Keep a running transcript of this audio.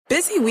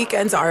Busy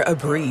weekends are a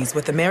breeze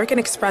with American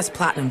Express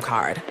Platinum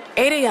Card.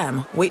 8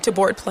 a.m., wait to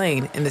board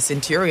plane in the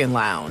Centurion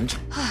Lounge.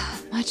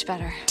 Much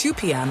better. 2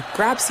 p.m.,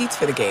 grab seats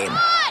for the game.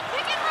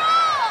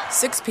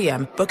 6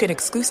 p.m., book an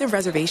exclusive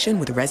reservation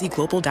with Resi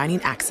Global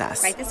Dining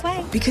Access. Right this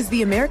way. Because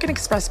the American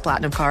Express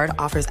Platinum Card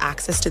offers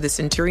access to the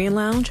Centurion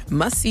Lounge,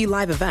 must-see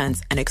live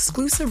events, and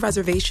exclusive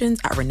reservations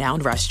at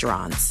renowned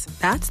restaurants.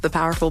 That's the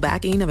powerful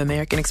backing of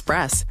American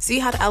Express. See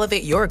how to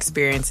elevate your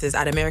experiences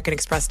at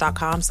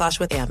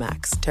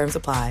americanexpress.com/withAmex. Terms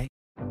apply.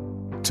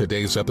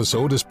 Today's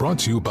episode is brought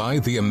to you by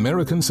the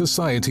American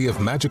Society of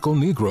Magical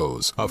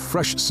Negroes, a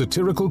fresh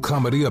satirical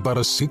comedy about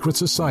a secret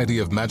society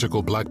of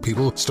magical black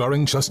people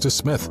starring Justice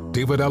Smith,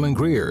 David Allen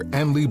Greer,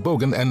 Ann Lee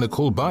Bogan, and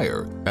Nicole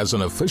Byer. As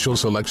an official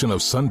selection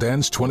of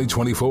Sundance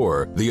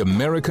 2024, the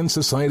American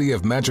Society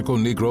of Magical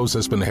Negroes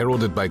has been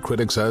heralded by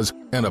critics as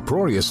an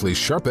uproariously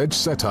sharp-edged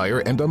satire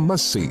and a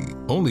must-see.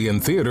 Only in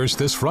theaters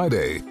this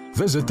Friday.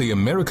 Visit the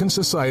American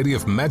Society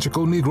of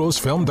Magical Negroes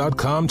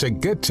Film.com to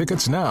get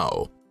tickets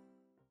now.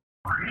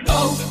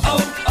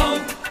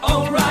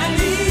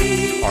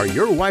 O'Reilly. Are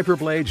your wiper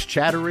blades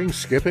chattering,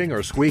 skipping,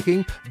 or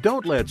squeaking?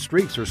 Don't let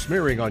streaks or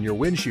smearing on your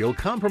windshield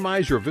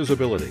compromise your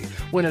visibility.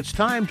 When it's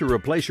time to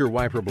replace your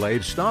wiper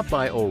blades, stop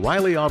by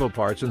O'Reilly Auto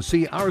Parts and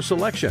see our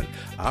selection.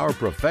 Our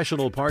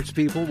professional parts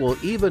people will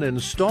even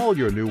install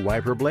your new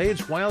wiper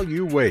blades while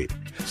you wait.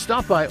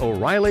 Stop by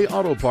O'Reilly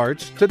Auto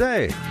Parts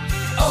today.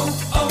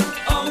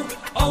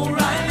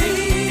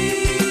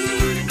 O'Reilly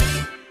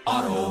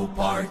Auto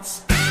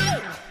Parts.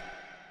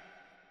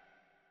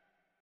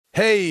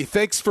 Hey,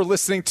 thanks for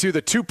listening to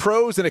the Two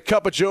Pros and a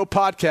Cup of Joe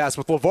podcast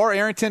with LaVar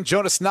Arrington,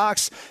 Jonas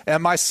Knox,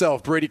 and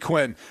myself, Brady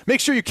Quinn.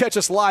 Make sure you catch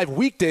us live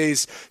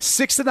weekdays,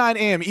 6 to 9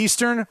 a.m.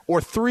 Eastern or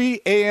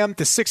 3 a.m.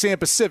 to 6 a.m.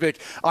 Pacific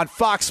on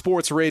Fox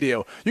Sports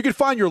Radio. You can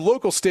find your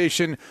local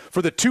station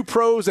for the Two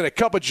Pros and a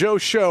Cup of Joe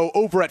show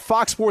over at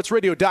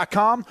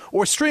foxsportsradio.com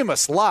or stream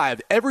us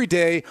live every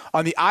day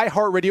on the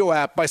iHeartRadio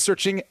app by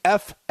searching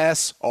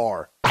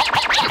FSR.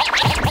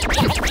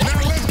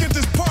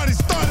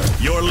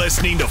 You're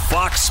listening to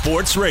Fox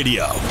Sports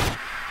Radio.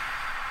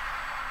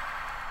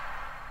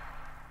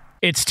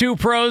 It's Two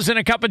Pros and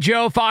a Cup of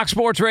Joe, Fox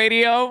Sports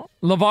Radio.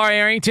 LaVar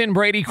Arrington,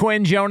 Brady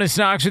Quinn, Jonas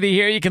Knox with you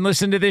here. You can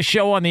listen to this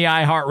show on the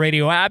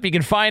iHeartRadio app. You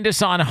can find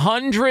us on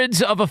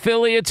hundreds of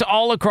affiliates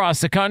all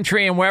across the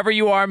country, and wherever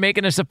you are,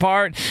 making us a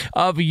part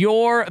of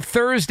your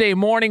Thursday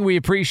morning. We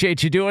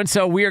appreciate you doing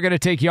so. We are going to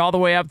take you all the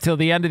way up till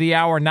the end of the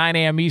hour, 9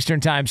 a.m. Eastern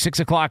Time, 6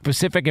 o'clock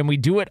Pacific, and we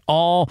do it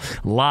all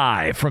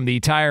live from the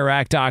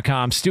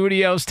TireRack.com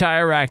studios.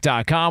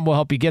 TireRack.com will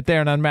help you get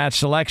there. An unmatched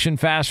selection,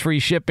 fast free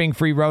shipping,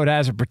 free road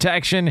hazard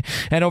protection,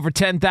 and over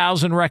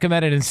 10,000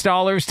 recommended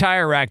installers.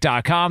 TireRack.com,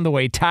 the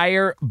way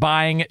tire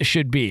buying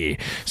should be.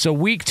 So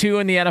week 2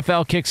 in the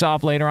NFL kicks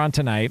off later on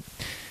tonight.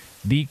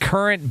 The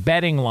current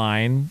betting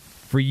line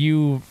for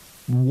you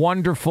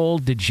wonderful,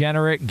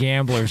 degenerate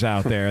gamblers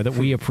out there that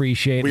we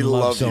appreciate and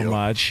love so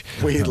much.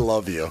 We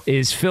love you.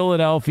 Is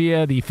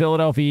Philadelphia, the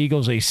Philadelphia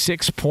Eagles, a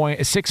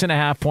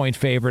 6.5 point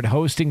favorite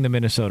hosting the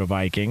Minnesota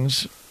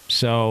Vikings.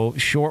 So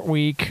short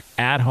week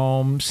at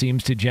home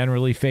seems to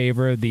generally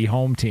favor the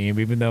home team,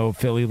 even though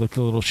Philly looked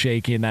a little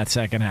shaky in that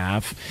second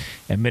half.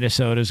 And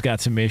Minnesota's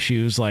got some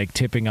issues like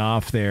tipping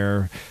off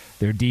their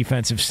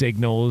defensive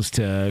signals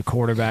to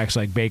quarterbacks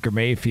like Baker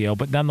Mayfield.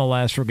 But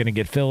nonetheless, we're going to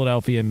get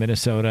Philadelphia and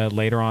Minnesota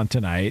later on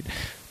tonight.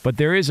 But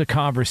there is a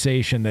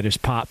conversation that has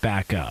popped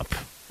back up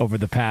over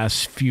the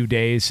past few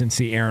days since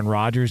the Aaron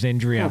Rodgers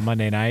injury on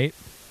Monday night.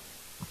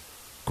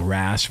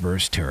 Grass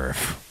versus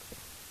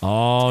turf.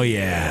 Oh,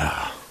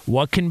 yeah.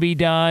 What can be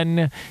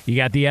done? You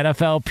got the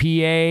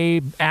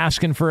NFLPA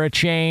asking for a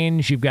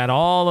change. You've got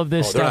all of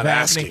this stuff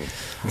happening.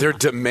 They're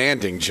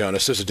demanding,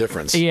 Jonas. There's a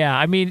difference. Yeah,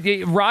 I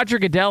mean, Roger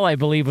Goodell, I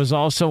believe, was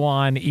also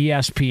on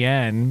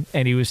ESPN,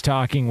 and he was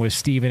talking with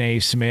Stephen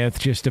A. Smith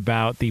just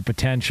about the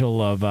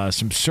potential of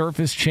some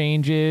surface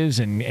changes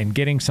and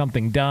getting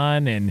something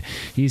done. And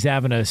he's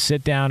having a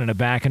sit-down and a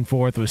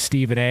back-and-forth with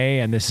Stephen A.,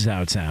 and this is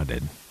how it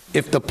sounded.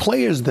 If the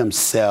players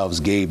themselves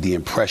gave the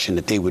impression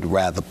that they would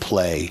rather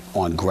play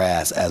on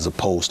grass as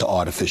opposed to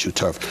artificial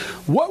turf,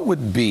 what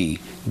would be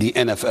the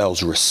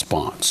NFL's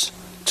response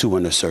to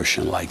an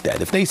assertion like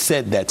that? If they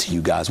said that to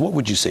you guys, what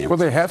would you say? Well,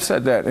 they have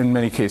said that in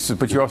many cases,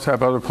 but you also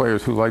have other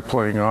players who like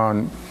playing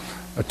on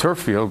a turf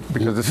field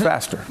because it's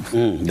faster.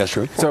 That's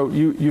true. So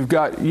you've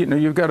got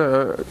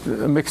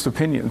a mixed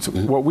opinions.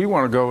 What we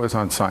want to go is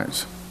on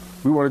science.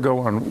 We want to go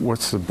on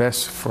what's the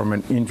best from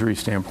an injury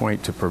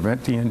standpoint to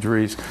prevent the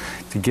injuries,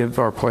 to give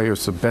our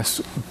players the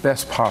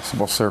best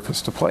possible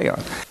surface to play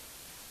on.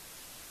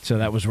 So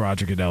that was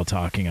Roger Goodell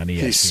talking on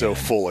ESPN. He's so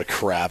full of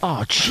crap.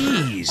 Oh,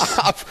 jeez.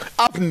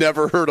 I've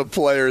never heard a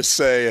player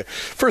say,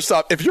 first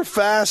off, if you're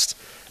fast,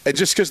 and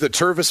just because the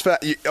turf is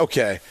fast,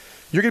 okay,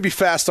 you're going to be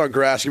fast on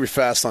grass, you're going to be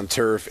fast on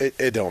turf.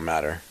 It don't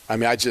matter. I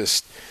mean,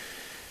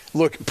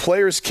 look,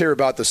 players care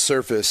about the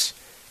surface,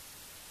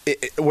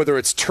 whether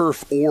it's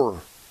turf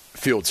or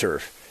field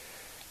turf.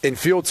 In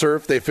field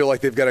turf, they feel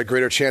like they've got a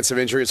greater chance of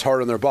injury. It's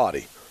hard on their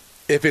body.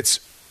 If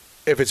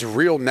it's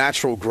real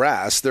natural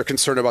grass, they're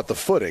concerned about the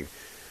footing.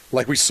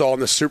 like we saw in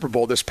the Super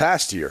Bowl this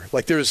past year.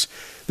 Like there's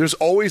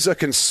always a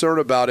concern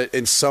about it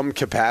in some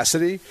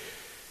capacity,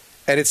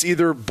 and it's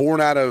either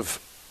born out of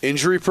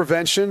injury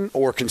prevention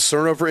or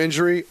concern over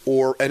injury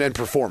and then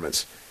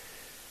performance.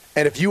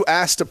 And if you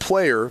asked a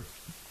player,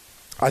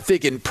 I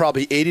think in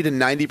probably 80 to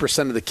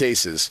 90% of the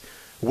cases,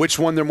 which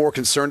one they're more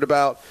concerned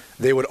about,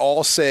 they would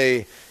all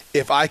say,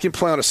 if I can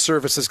play on a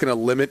surface that's going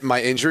to limit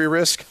my injury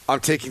risk, I'm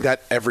taking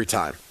that every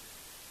time.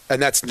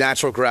 And that's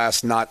natural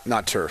grass,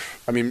 not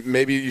turf. I mean,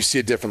 maybe you see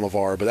it different,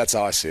 LaVar, but that's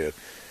how I see it.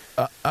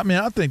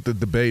 I think the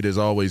debate is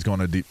always going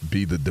to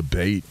be the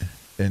debate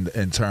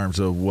in terms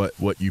of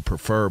what you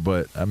prefer.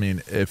 But, I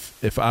mean,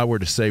 if I were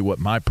to say what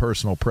my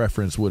personal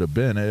preference would have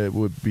been, it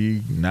would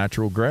be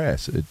natural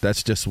grass.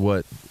 That's just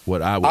what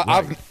I would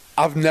like.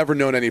 I've never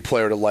known any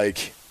player to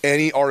like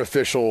any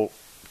artificial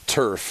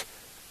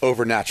turf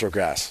over natural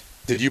grass.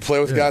 Did you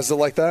play with guys that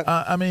like that?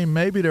 I mean,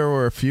 maybe there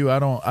were a few.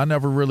 I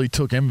never really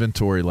took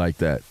inventory like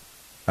that.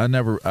 I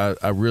don't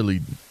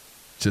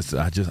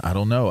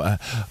know.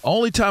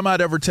 Only time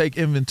I'd ever take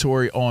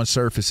inventory on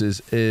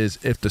surfaces is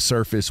if the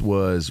surface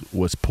was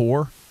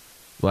poor,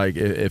 like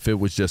if it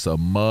was just a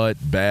mud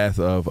bath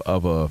of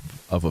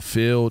a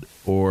field,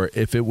 or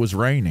if it was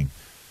raining,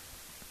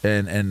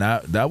 and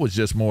that was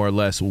just more or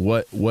less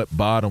what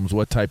bottoms,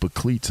 what type of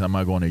cleats am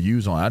I going to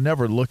use on. I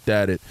never looked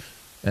at it,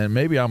 and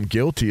maybe I'm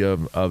guilty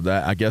of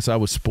that. I guess I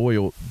was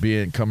spoiled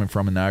coming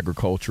from an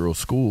agricultural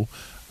school.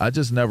 I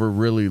just never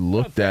really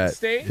looked at.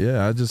 State?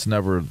 Yeah, I just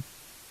never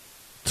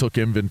took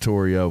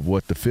inventory of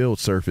what the field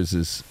surface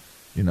is,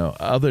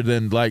 other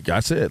than, like I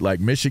said,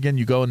 like Michigan.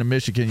 You go into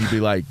Michigan, you'd be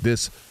like,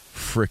 this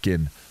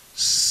freaking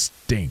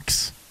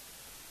stinks.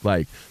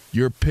 Like,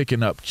 you're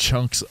picking up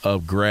chunks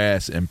of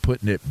grass and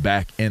putting it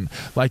back in.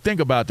 Like,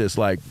 think about this.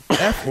 Like, they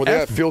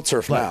have field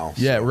turf now.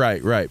 Yeah, so.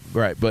 Right.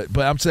 But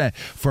I'm saying,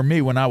 for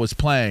me, when I was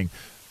playing,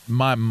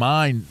 my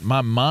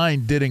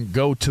mind didn't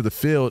go to the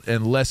field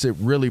unless it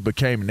really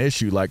became an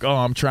issue. Like,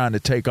 I'm trying to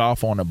take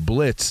off on a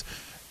blitz,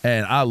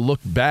 and I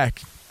looked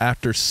back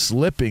after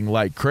slipping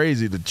like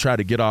crazy to try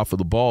to get off of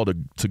the ball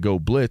to go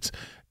blitz,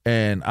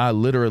 and I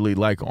literally,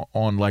 like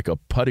on like a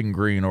putting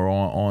green or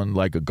on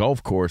like a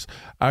golf course,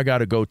 I got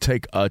to go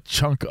take a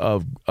chunk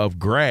of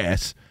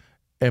grass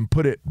and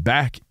put it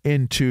back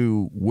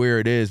into where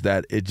it is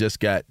that it just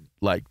got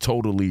like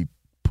totally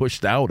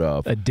pushed out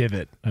of. A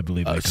divot, I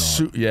believe they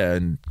call it. Yeah,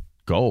 and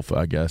golf,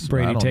 I guess.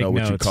 Brady, I don't know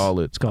what you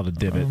call it. It's called a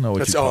divot. I don't know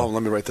what you call it.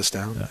 Let me write this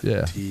down.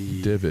 Yeah,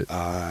 divot.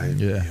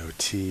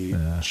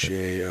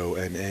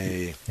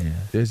 T-I-V-O-T-J-O-N-A.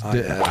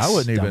 I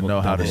wouldn't even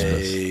know how to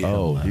spell.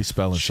 Oh, he's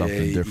spelling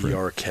something different.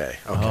 J-E-R-K.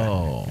 Okay.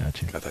 Oh,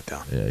 gotcha. Got that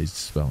down. Yeah, he's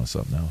spelling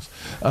something else.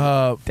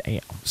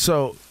 Damn.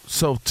 So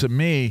to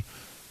me,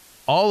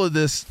 all of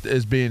this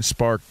is being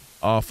sparked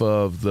off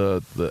of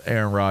the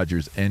Aaron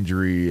Rodgers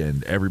injury,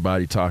 and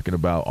everybody talking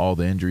about all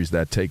the injuries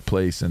that take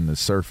place in the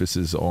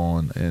surfaces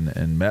in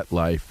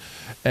MetLife.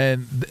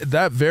 And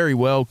that very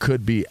well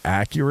could be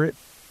accurate,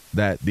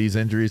 that these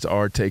injuries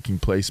are taking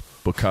place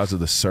because of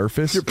the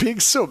surface. You're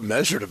being so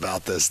measured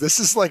about this. This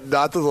is like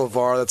not the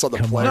LaVar that's on the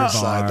player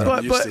side that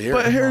I'm used to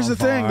hearing. But here's the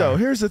thing, though.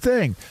 Here's the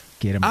thing.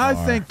 Get him, I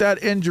VAR. think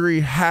that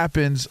injury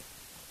happens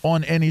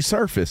on any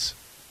surface.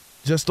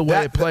 Just the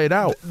way it played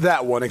out.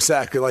 That one,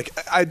 exactly. Like,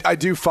 I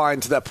do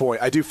find, to that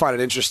point, I do find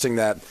it interesting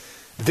that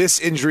this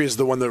injury is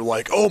the one they're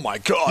like, oh, my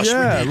gosh, we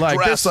need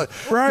grass.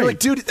 Right. Like,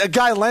 dude, a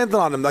guy landed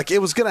on him. Like, it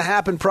was going to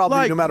happen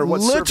probably no matter what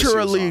surface he was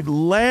on. Literally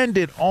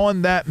landed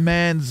on that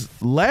man's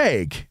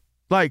leg.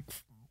 Like,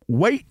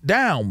 weight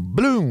down,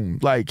 bloom.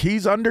 Like,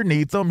 he's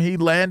underneath him. He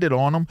landed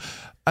on him.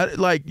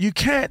 Like, you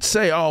can't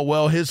say, oh,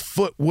 well, his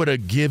foot would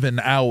have given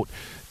out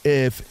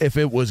if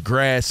it was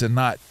grass and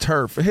not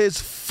turf.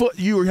 His foot,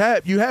 you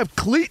have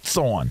cleats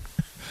on.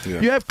 Yeah.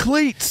 You have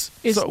cleats.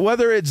 So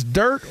whether it's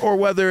dirt or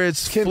whether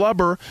it's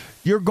flubber,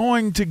 you're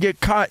going to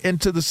get caught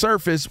into the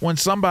surface when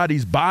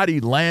somebody's body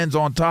lands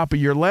on top of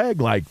your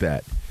leg like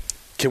that.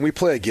 Can we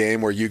play a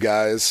game where you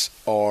guys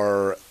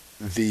are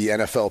the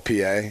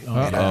NFLPA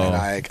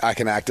and I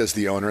can act as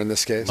the owner in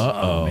this case?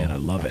 Oh, man, I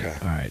love it.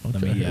 All right,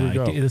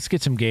 let's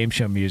get some game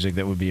show music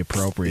that would be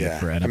appropriate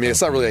for NFL. I mean,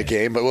 it's not really a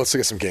game, but let's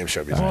get some game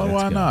show music. Well,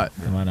 why not?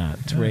 Why not?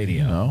 It's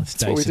radio.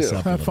 That's what we do.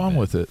 Have fun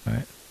with it. All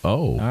right.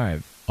 All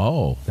right.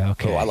 Oh.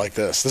 Okay. Oh, I like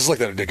this. This is like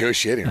the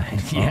negotiating room.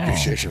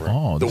 Negotiation room.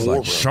 Oh, the war war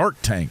like room. Shark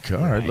Tank. All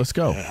right, let's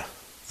go. Yeah.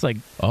 It's like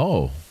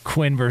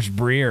Quinn versus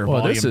Breer,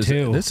 Volume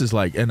 2. This is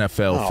like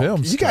NFL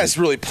films. You guys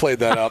really played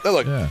that up.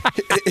 Look,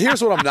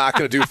 here's what I'm not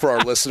going to do for our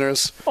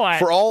listeners. What?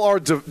 For all our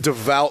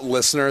devout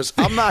listeners,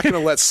 I'm not going to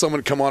let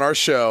someone come on our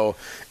show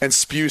and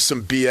spew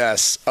some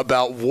BS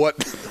about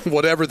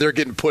whatever they're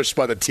getting pushed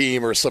by the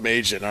team or some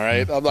agent, all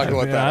right? I'm not going to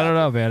let that happen. I don't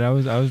know, man. I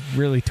was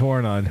really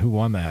torn on who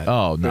won that.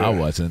 Oh, no, I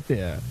wasn't.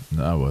 Yeah.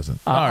 No, I wasn't.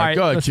 All right,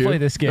 go ahead, let's Q. play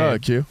this game. Go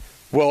ahead, Q.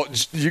 Well,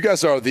 you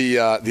guys are the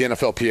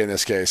NFLPA in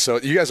this case, so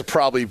you guys are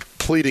probably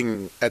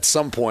pleading at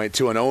some point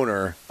to an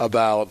owner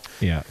about,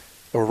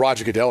 or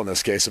Roger Goodell in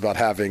this case, about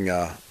having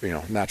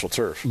natural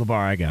turf. LaVar,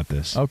 I got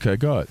this. Okay,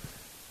 go ahead.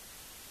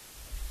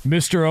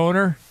 Mr.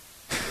 Owner.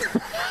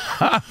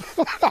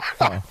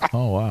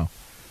 Oh, wow.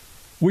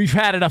 we've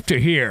had it up to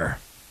here.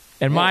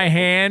 And my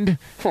hand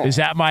is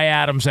at my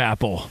Adam's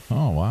apple.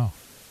 Oh, wow.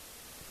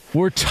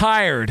 We're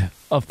tired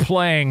of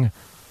playing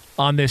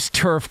on this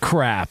turf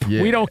crap.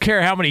 Yeah. We don't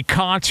care how many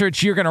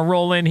concerts you're going to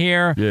roll in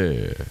here.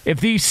 Yeah. If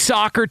these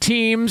soccer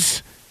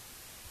teams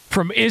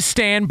from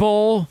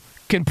Istanbul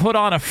can put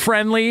on a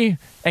friendly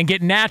and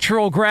get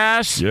natural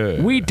grass,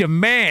 we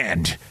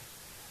demand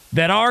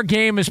that our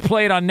game is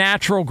played on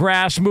natural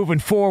grass moving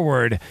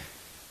forward.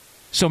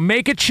 So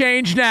make a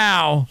change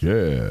now.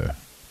 Yeah.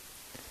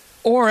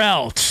 Or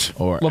else.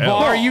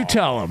 LaVar, you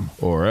tell him.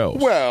 Or else.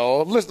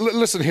 Well,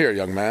 listen here,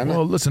 young man.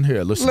 Well, listen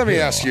here. Let me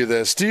ask you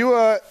this. Do you,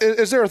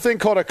 is there a thing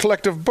called a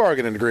collective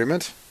bargaining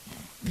agreement?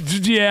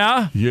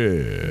 Yeah.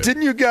 Yeah.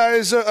 Did you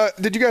guys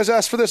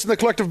ask for this in the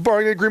collective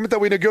bargaining agreement that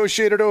we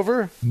negotiated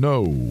over?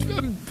 No.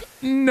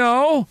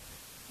 No.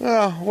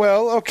 Oh,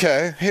 well,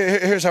 okay.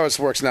 Here's how it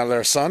works now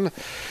there, son.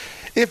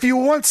 If you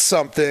want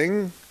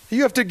something,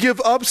 you have to give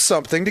up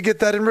something to get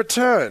that in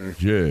return.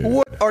 Yeah.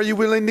 What are you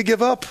willing to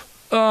give up?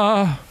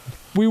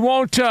 We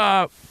won't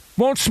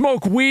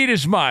smoke weed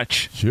as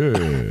much.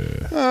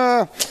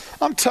 Yeah.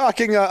 I'm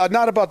talking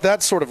not about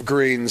that sort of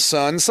green,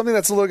 son. Something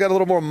that's got a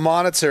little more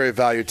monetary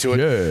value to it.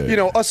 Yeah. You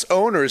know, us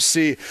owners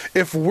see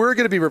if we're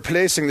going to be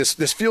replacing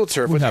this field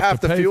turf with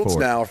half the fields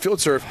now, field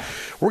turf,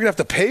 we're going to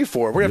have to pay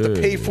for it. We're going to have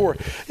to pay for,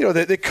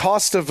 the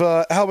cost of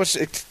how much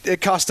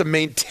it costs to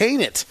maintain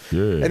it.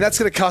 Yeah. And that's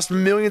going to cost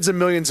millions and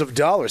millions of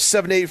dollars,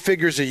 7 to 8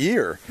 figures a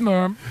year.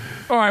 All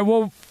right,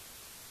 well,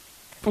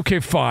 okay,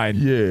 fine.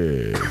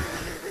 Yeah.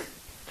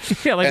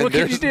 Yeah, like, what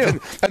can you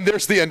do? And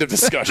there's the end of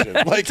discussion.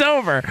 Like, it's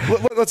over.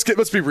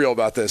 Let's be real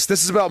about this.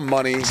 This is about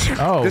money.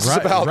 Oh, this is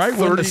about right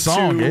when the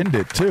song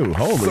ended, too.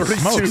 Holy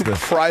 32 smokes.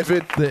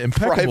 The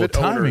impeccable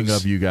timing owners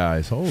of you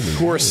guys.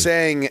 who are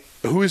saying,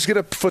 who's going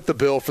to foot the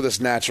bill for this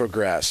natural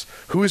grass?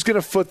 Who's going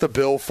to foot the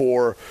bill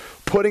for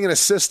putting in a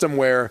system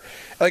where,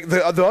 like,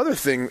 the other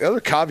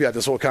caveat to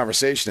this whole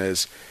conversation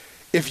is,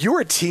 if you're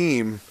a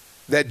team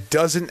that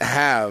doesn't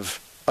have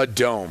a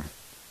dome,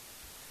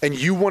 and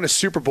you won a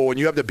Super Bowl and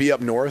you have to be up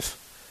north,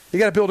 you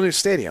got to build a new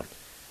stadium.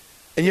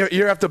 And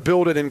you have to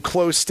build an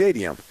enclosed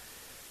stadium.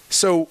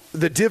 So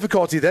the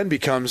difficulty then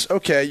becomes,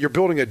 okay, you're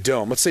building a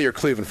dome. Let's say you're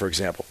Cleveland, for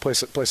example,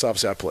 place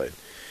obviously I played.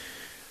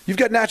 You've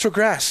got natural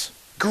grass.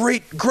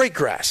 Great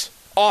grass.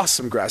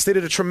 Awesome grass. They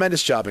did a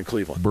tremendous job in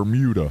Cleveland.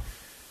 Bermuda.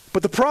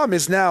 But the problem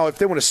is now, if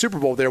they win a Super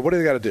Bowl there, what do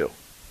they got to do?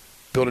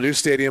 Build a new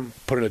stadium,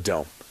 put in a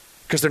dome.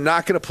 Because they're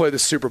not going to play the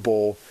Super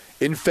Bowl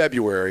in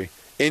February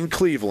in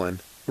Cleveland,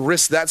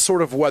 risk that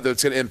sort of weather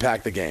that's going to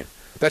impact the game.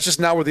 That's just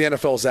not where the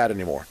NFL is at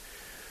anymore.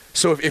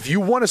 So if you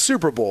want a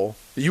Super Bowl,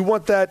 you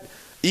want that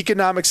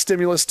economic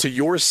stimulus to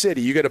your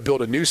city, you got to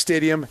build a new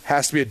stadium,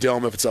 has to be a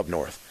dome if it's up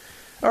north.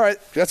 All right,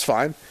 that's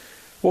fine.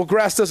 Well,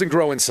 grass doesn't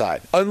grow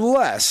inside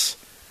unless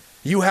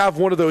you have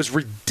one of those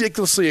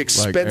ridiculously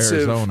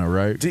expensive. Like Arizona,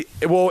 right?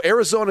 Well,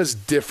 Arizona's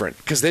different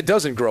because it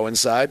doesn't grow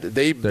inside.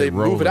 They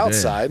move it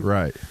outside,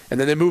 right? And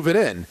then they move it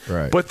in,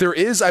 right? But there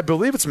is, I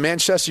believe, it's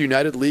Manchester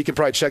United. Lee can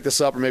probably check this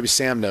up, or maybe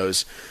Sam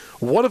knows.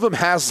 One of them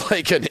has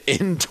like an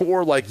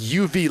indoor like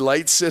UV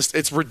light system.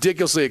 It's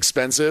ridiculously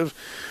expensive,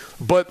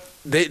 but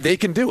they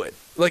can do it.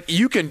 Like,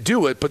 you can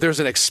do it, but there's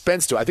an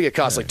expense to it. I think it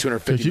costs like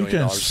 $250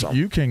 million or something.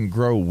 You can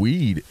grow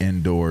weed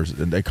indoors,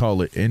 and they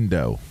call it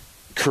indo.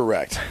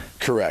 Correct.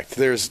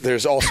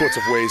 There's all sorts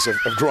of ways of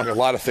growing a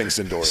lot of things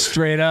indoors.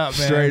 Straight up,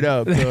 man. Straight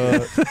up. What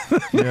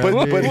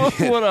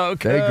up?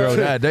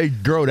 They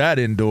grow that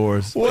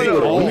indours.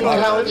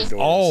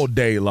 All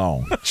day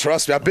long.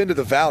 Trust me, I've been to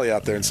the valley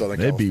out there in Southern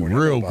California. It'd be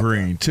real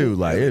green too.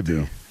 Like, it'd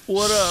be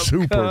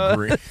super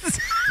green.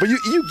 But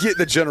you get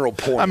the general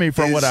point. I mean,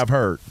 from what I've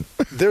heard,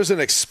 there's an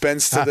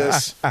expense to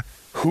this.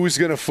 Who's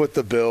going to foot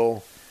the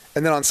bill?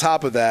 And then on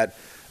top of that,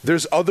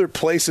 there's other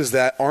places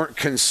that aren't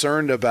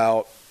concerned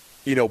about,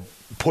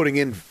 putting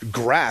in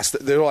grass.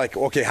 They're like,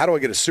 okay, how do I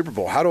get a Super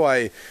Bowl? How do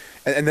I?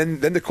 And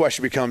then the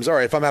question becomes, all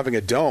right, if I'm having a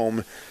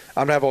dome,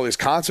 I'm gonna have all these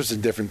concerts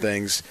and different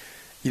things.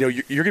 You're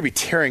gonna be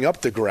tearing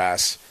up the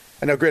grass.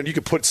 And now, granted, you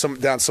could put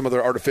down some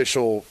other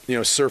artificial,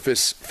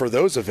 surface for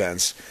those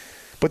events,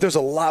 but there's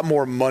a lot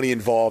more money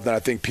involved than I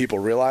think people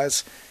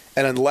realize.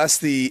 And unless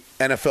the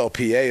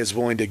NFLPA is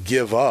willing to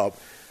give up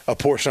a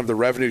portion of the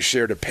revenue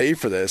share to pay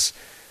for this,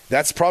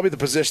 that's probably the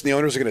position the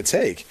owners are going to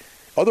take.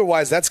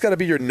 Otherwise, that's got to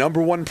be your number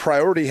one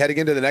priority heading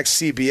into the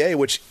next CBA,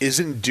 which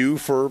isn't due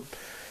for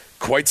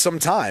quite some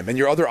time. And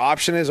your other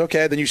option is,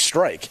 okay, then you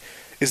strike.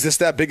 Is this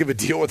that big of a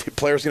deal where the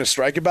player's going to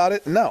strike about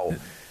it? No.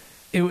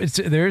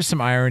 There is some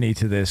irony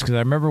to this, because I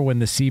remember when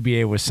the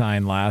CBA was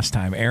signed last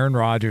time, Aaron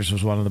Rodgers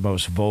was one of the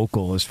most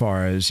vocal as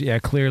far as,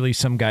 clearly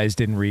some guys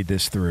didn't read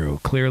this through.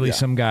 Clearly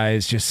some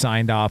guys just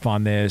signed off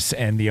on this,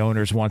 and the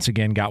owners once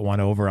again got one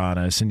over on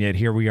us. And yet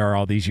here we are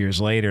all these years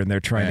later, and they're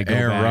trying to go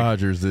Aaron back.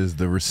 Rodgers is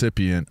the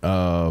recipient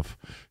of,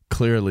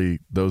 clearly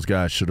those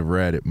guys should have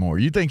read it more.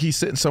 You think he's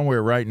sitting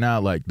somewhere right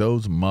now like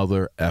those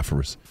mother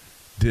effers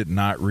did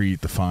not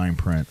read the fine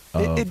print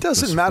of it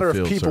doesn't matter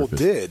if people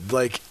did.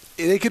 Like,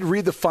 they could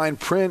read the fine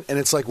print, and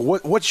it's like,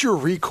 what's your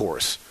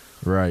recourse?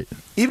 Right.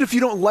 Even if you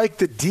don't like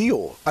the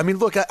deal. I mean,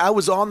 look, I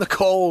was on the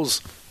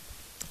calls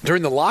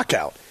during the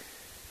lockout,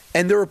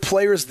 and there were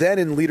players then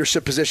in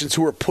leadership positions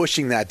who were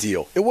pushing that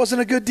deal. It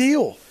wasn't a good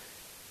deal.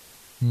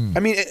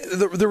 I mean,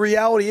 the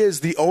reality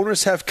is the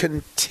owners have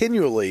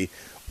continually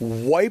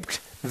wiped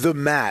the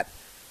mat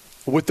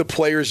with the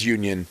players'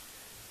 union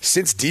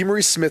since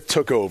DeMaurice Smith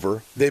took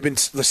over. They've been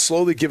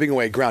slowly giving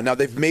away ground. Now,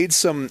 they've made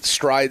some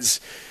strides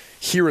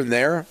here and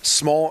there,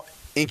 small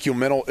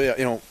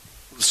incremental,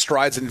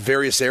 strides in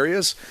various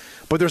areas,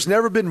 but there's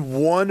never been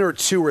one or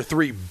two or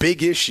three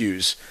big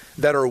issues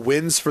that are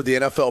wins for the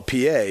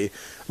NFLPA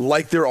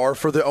like there are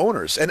for the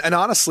owners. And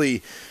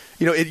honestly,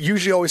 it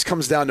usually always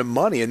comes down to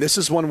money, and this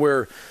is one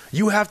where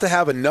you have to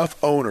have enough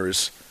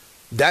owners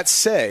that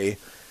say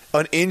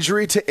an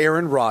injury to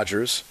Aaron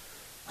Rodgers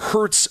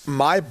hurts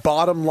my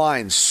bottom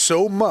line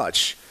so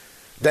much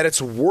that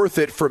it's worth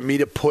it for me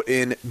to put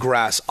in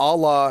grass, a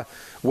la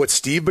what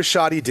Steve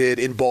Bisciotti did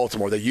in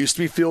Baltimore. They used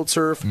to be field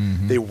turf.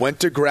 Mm-hmm. They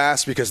went to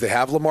grass because they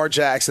have Lamar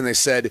Jackson. They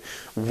said,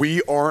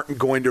 we aren't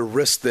going to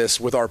risk this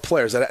with our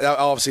players. That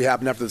obviously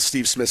happened after the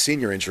Steve Smith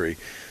Sr. injury.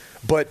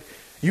 But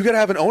you got to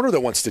have an owner that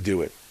wants to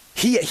do it.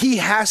 He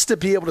has to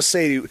be able to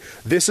say,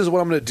 this is what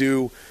I'm going to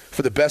do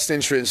for the best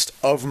interest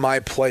of my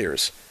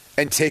players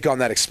and take on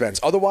that expense.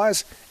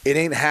 Otherwise, it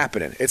ain't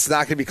happening. It's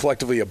not going to be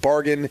collectively a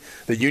bargain.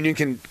 The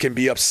union can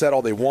be upset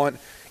all they want.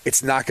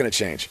 It's not going to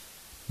change.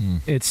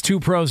 It's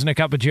Two Pros and a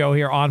Cup of Joe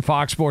here on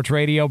Fox Sports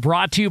Radio,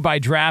 brought to you by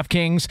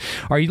DraftKings.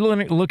 Are you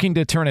looking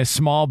to turn a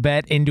small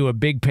bet into a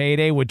big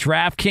payday? With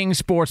DraftKings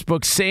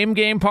Sportsbook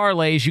same-game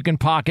parlays, you can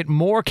pocket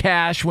more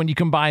cash when you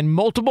combine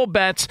multiple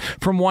bets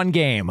from one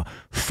game.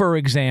 For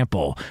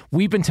example,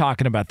 we've been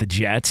talking about the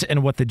Jets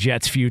and what the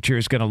Jets' future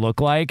is going to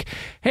look like.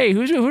 Hey,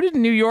 who did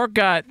New York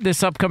got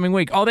this upcoming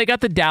week? Oh, they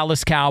got the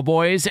Dallas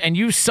Cowboys, and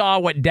you saw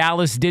what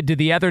Dallas did to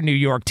the other New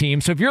York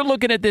team. So if you're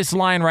looking at this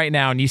line right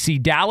now and you see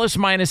Dallas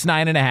minus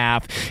 9.5,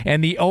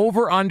 and the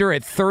over-under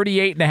at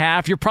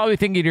 38.5, you're probably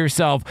thinking to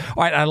yourself,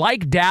 all right, I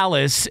like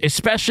Dallas,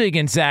 especially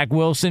against Zach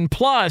Wilson.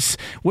 Plus,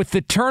 with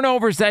the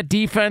turnovers that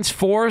defense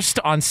forced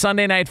on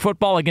Sunday Night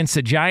Football against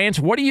the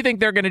Giants, what do you think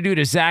they're going to do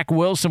to Zach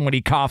Wilson when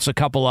he coughs a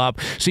couple up?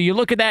 So you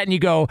look at that and you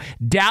go,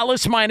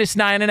 Dallas minus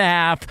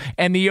 9.5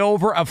 and the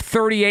over of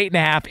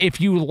 38.5.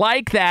 If you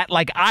like that,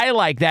 like I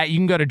like that, you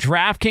can go to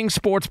DraftKings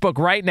Sportsbook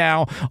right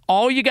now.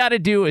 All you got to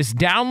do is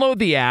download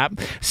the app,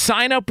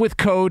 sign up with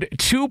code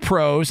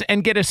 2pros,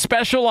 and get a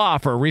special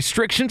offer.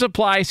 Restrictions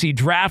apply. See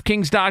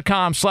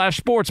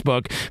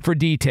DraftKings.com/sportsbook for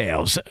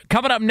details.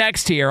 Coming up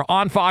next here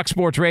on Fox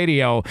Sports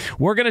Radio,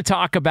 we're going to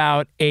talk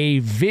about a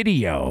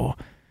video,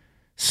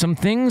 some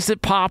things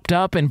that popped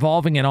up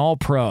involving an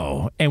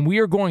All-Pro, and we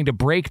are going to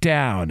break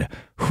down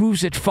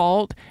who's at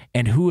fault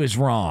and who is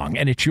wrong.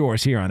 And it's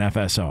yours here on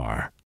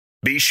FSR.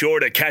 Be sure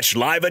to catch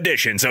live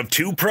editions of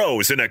Two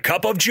Pros and a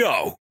Cup of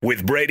Joe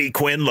with Brady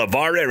Quinn,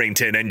 LaVar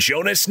Arrington, and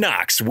Jonas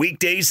Knox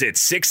weekdays at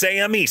 6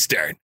 a.m.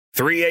 Eastern,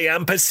 3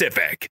 a.m.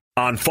 Pacific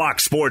on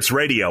Fox Sports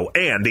Radio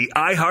and the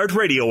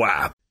iHeartRadio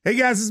app. Hey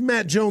guys, this is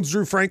Matt Jones,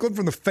 Drew Franklin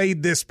from the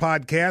Fade This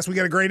podcast. We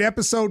got a great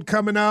episode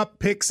coming up,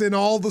 picks in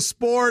all the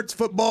sports,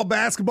 football,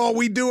 basketball,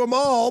 we do them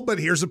all, but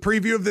here's a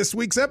preview of this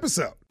week's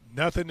episode.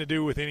 Nothing to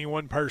do with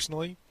anyone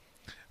personally,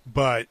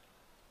 but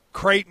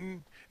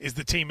Creighton is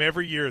the team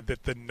every year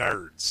that the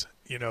nerds,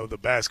 the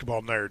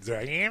basketball nerds,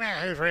 they're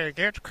like, who's really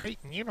good?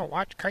 Creighton,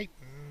 watch Creighton.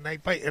 They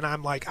play, and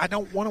I'm like, I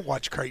don't want to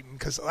watch Creighton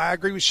because I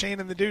agree with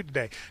Shannon the dude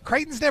today.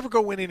 Creighton's never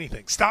going to win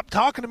anything. Stop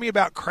talking to me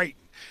about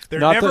Creighton. They're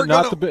not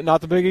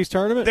the Big East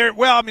tournament.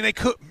 They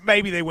could,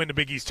 maybe they win the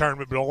Big East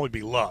tournament, but it'll only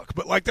be luck.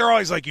 But they're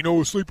always like,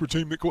 a sleeper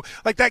team that cool.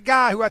 Like that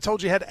guy who I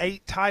told you had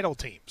 8 title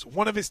teams.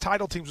 One of his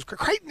title teams was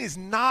Creighton is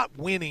not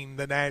winning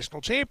the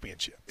national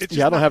championship. I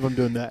don't have them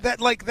doing that.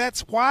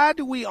 That's why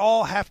do we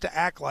all have to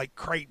act like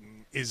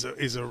Creighton is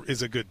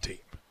a good team?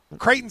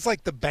 Creighton's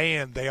like the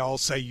band they all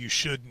say you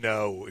should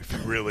know if you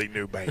really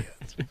knew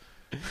bands.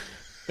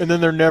 And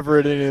then they're never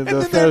at any of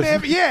those.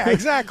 Yeah,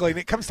 exactly. And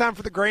it comes time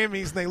for the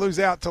Grammys, and they lose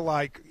out to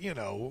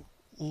Lil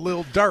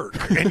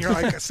Durk, and you're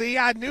like, "See,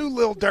 I knew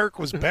Lil Durk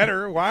was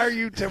better. Why are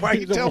you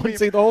telling me?"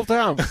 The whole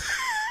time.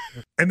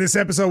 And this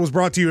episode was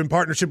brought to you in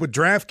partnership with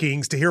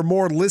DraftKings. To hear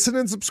more, listen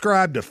and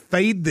subscribe to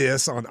Fade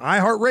This on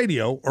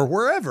iHeartRadio or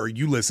wherever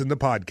you listen to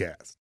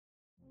podcasts.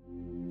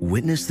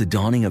 Witness the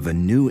dawning of a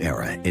new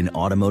era in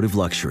automotive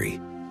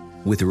luxury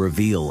with a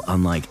reveal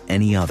unlike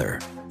any other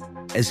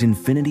as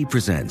Infiniti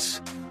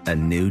presents a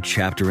new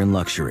chapter in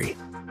luxury,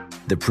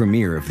 the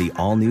premiere of the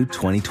all-new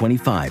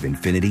 2025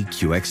 Infiniti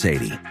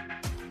QX80.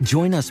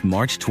 Join us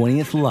March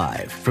 20th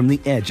live from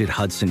the Edge at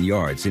Hudson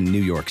Yards in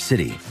New York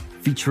City,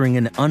 featuring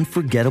an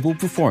unforgettable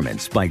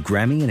performance by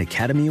Grammy and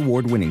Academy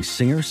Award-winning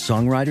singer,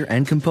 songwriter,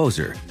 and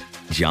composer,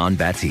 Jon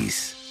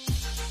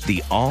Batiste.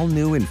 The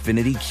all-new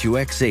Infiniti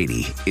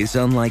QX80 is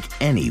unlike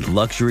any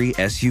luxury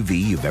SUV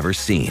you've ever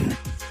seen.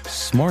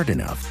 Smart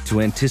enough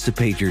to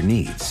anticipate your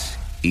needs,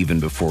 even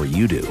before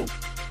you do.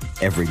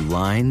 Every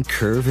line,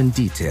 curve, and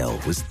detail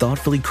was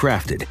thoughtfully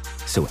crafted,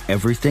 so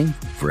everything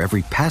for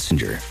every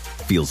passenger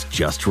feels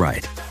just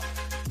right.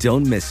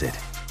 Don't miss it.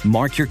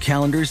 Mark your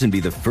calendars and be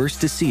the first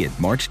to see it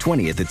March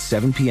 20th at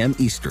 7 p.m.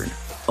 Eastern,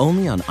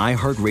 only on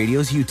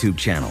iHeartRadio's YouTube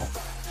channel.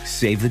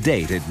 Save the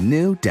date at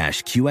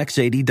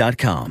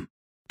new-QX80.com.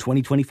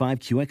 2025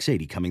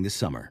 QX80 coming this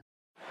summer.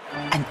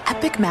 An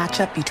epic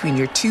matchup between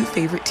your two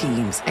favorite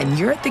teams, and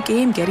you're at the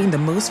game getting the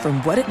most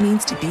from what it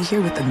means to be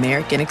here with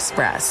American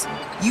Express.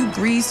 You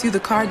breeze through the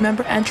card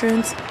member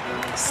entrance,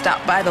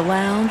 stop by the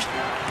lounge.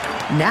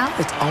 Now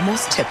it's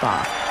almost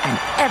tip-off, and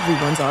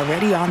everyone's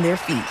already on their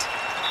feet.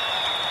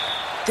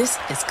 This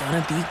is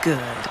gonna be good.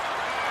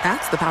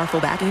 That's the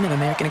powerful backing of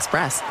American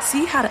Express.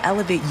 See how to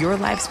elevate your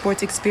live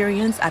sports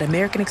experience at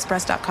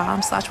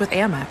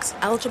americanexpress.com/withAmex.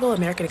 Eligible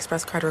American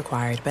Express card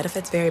required.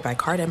 Benefits vary by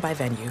card and by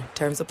venue.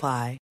 Terms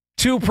apply.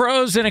 Two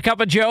pros and a cup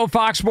of Joe,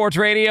 Fox Sports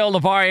Radio.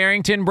 LaVar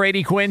Arrington,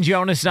 Brady Quinn,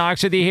 Jonas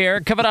Knox with you here.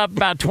 Coming up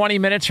about 20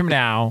 minutes from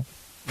now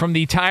from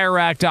the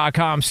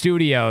TireRack.com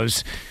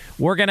studios,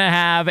 we're going to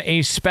have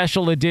a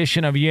special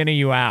edition of You In,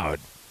 You Out.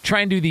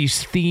 Try and do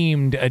these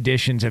themed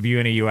editions of You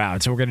In, You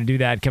Out. So we're going to do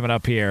that coming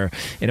up here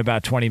in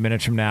about 20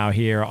 minutes from now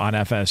here on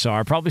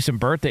FSR. Probably some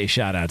birthday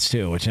shout-outs,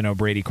 too, which I know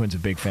Brady Quinn's a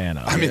big fan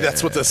of. I mean,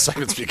 that's what the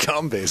segment's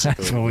become,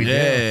 basically. That's what we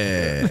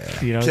do.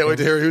 You know, Can't wait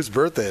to hear whose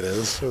birthday it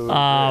is. You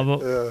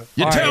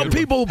tell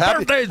people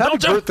birthdays,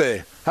 don't you?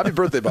 Happy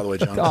birthday, by the way,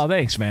 John. Oh,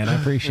 thanks, man. I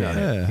appreciate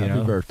it.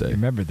 Happy birthday. You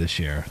remember this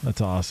year.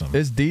 That's awesome.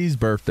 It's Dee's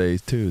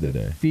birthdays, too,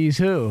 today. Dee's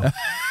who?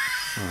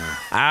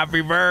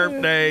 Happy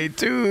birthday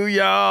to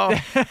y'all.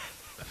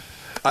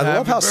 I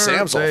love how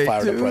Sam's all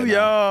fired up right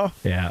now.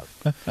 Yeah.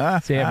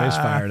 Sam is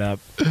fired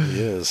up.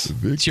 He is.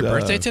 It's your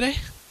birthday today?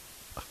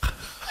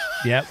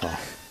 Yep.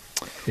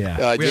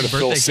 Yeah. You have to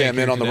fill Sam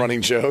in on the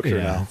running joke or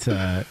no?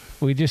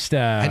 We just.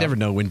 I never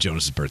know when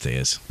Jonas' birthday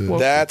is. Well,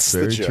 that's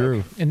the joke.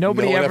 True. And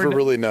nobody no one ever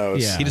really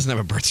knows. Yeah. He doesn't have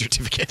a birth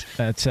certificate.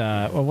 That's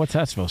well, what's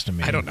that supposed to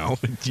mean? I don't know.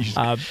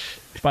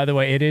 By the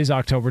way, it is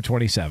October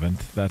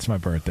 27th. That's my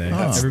birthday.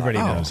 Everybody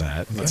knows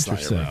that. That's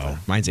not your birthday.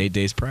 Mine's 8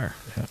 days prior.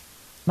 Yeah.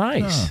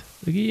 Nice.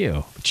 Look at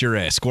you. But you're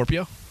a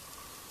Scorpio?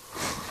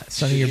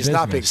 That's none of your He's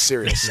business. not being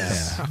serious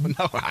now.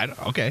 No, I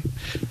don't. Okay.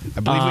 I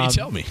believe what you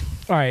tell me.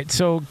 All right,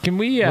 so can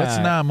we... What's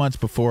 9 months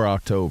before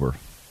October?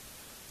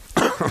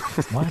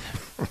 What?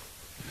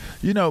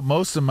 You know,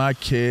 most of my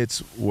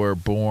kids were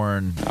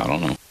born... I don't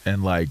know.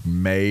 In like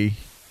May,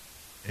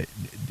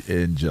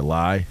 in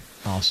July.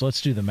 Oh, so let's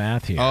do the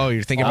math here. Oh,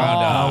 you're thinking about...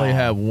 I only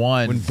have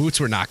one... When boots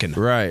were knocking.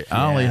 Right.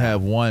 I only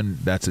have one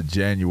that's a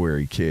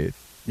January kid.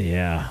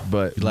 Yeah.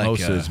 But most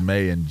is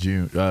May and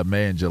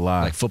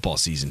July. Like football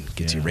season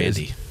gets you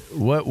randy.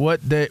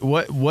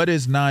 What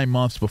is 9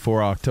 months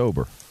before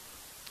October?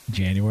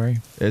 January.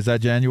 Is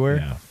that January?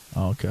 Yeah.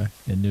 Oh, okay.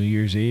 And New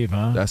Year's Eve,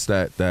 huh? That's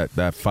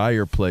that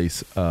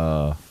fireplace.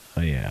 Oh,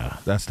 yeah.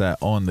 That's that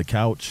on the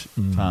couch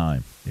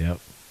time. Yep.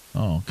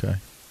 Oh, okay.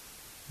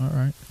 All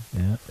right.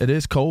 Yeah. It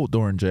is cold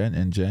during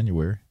in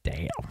January.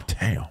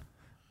 Damn.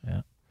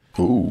 Yeah.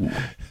 Ooh.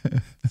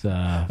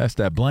 That's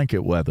that blanket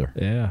weather.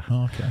 Yeah.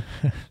 Oh, okay.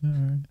 All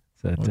right.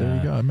 That, well, there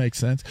you go. It makes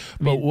sense.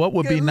 But what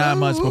would be 9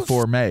 months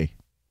before May?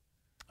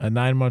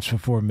 9 months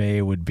before May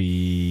would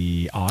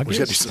be August. We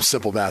got to do some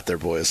simple math there,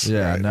 boys.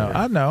 Yeah, right,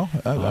 I know.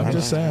 I'm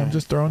just saying. I'm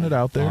just throwing it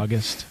out there.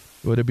 August.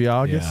 Would it be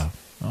August? Yeah.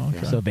 Oh,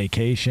 okay. So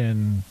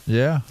vacation.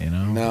 Yeah. You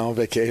know. No,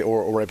 vacation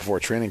or right before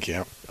training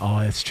camp. Oh,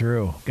 it's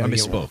true. I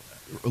misspoke.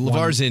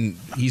 LaVar's in.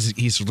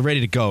 He's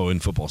ready to go in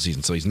football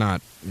season, so he's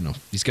not. You know,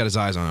 he's got his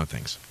eyes on other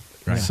things.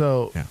 Right.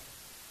 So,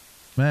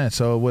 man,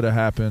 so it would have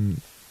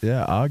happened.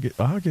 Yeah,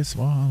 August.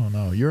 Well, I don't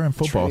know. You're in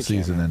football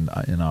season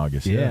in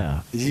August.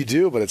 Yeah, you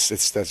do, but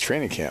it's that's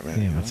training camp,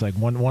 man. Yeah, it's like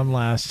one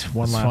last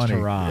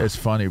hurrah. It's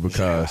funny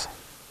because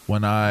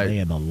when I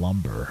in the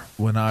lumber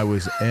when I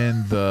was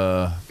in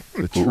the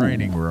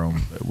training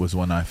room, it was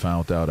when I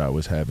found out I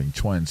was having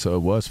twins. So it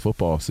was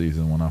football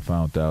season when I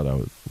found out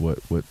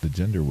what the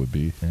gender would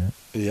be.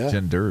 Yeah.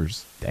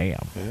 Genders.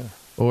 Damn. Yeah.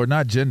 Or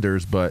not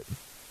genders, but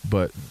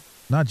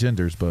not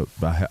genders, but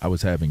I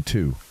was having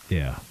two.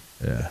 Yeah.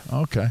 Yeah.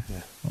 Okay.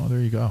 Yeah. Well,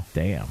 there you go.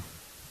 Damn.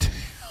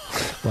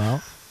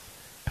 Well,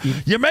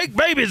 you make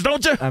babies,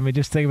 don't you? I mean,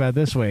 just think about it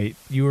this way.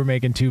 You were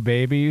making 2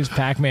 babies.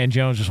 Pac-Man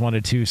Jones just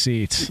wanted 2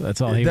 seats.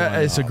 That's all he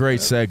wanted. It's a great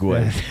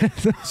segue.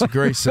 It's a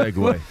great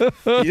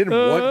segue. He didn't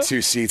want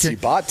 2 seats. He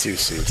bought 2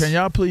 seats. Can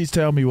y'all please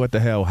tell me what the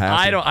hell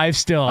happened? I'm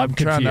trying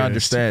confused. to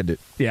understand it.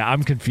 Yeah,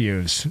 I'm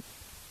confused.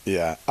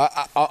 Yeah.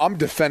 I'm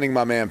defending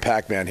my man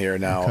Pac-Man here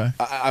now. Okay.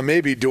 I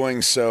may be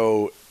doing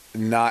so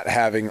not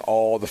having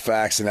all the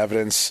facts and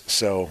evidence,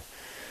 so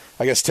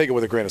I guess take it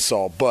with a grain of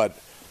salt. But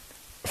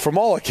from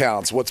all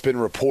accounts, what's been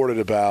reported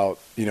about,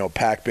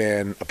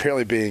 Pac-Man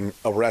apparently being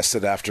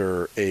arrested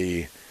after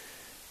a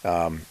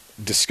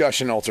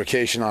discussion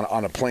altercation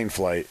on a plane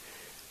flight,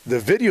 the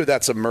video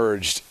that's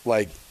emerged,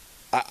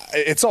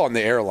 it's all in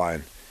the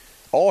airline.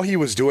 All he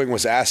was doing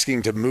was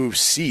asking to move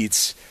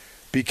seats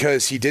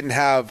because he didn't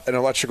have an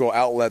electrical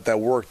outlet that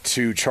worked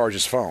to charge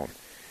his phone.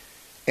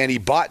 And he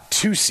bought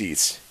 2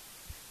 seats.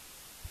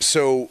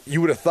 So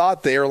you would have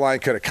thought the airline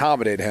could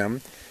accommodate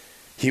him.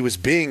 He was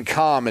being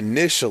calm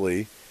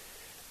initially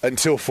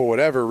until, for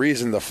whatever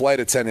reason, the flight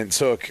attendant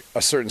took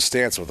a certain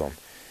stance with him.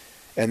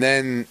 And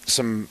then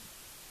some,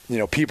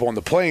 people on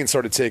the plane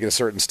started taking a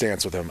certain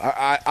stance with him.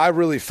 I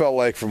really felt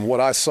like, from what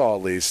I saw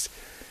at least,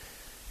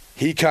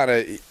 he got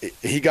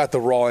the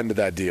raw end of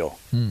that deal.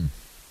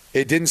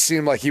 It didn't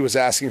seem like he was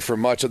asking for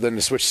much other than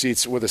to switch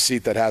seats with a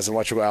seat that has an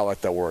electrical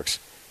outlet that works.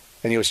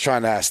 And he was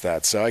trying to ask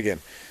that. So, again,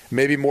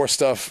 maybe more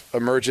stuff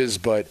emerges,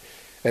 but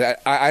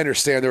I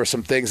understand there were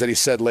some things that he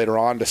said later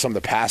on to some of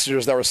the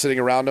passengers that were sitting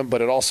around him,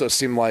 but it also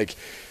seemed like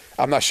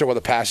I'm not sure why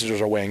the passengers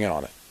are weighing in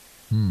on it.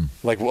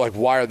 Like,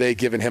 why are they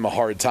giving him a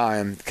hard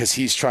time? Because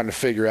he's trying to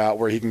figure out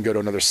where he can go to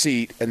another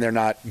seat, and they're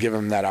not giving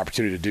him that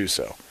opportunity to do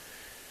so.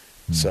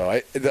 So,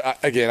 I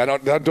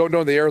don't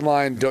know the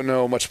airline, don't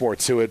know much more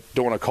to it,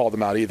 don't want to call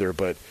them out either,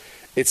 but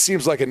it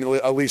seems like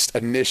at least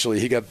initially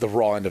he got the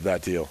raw end of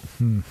that deal.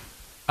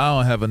 I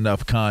don't have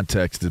enough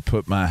context to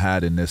put my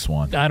hat in this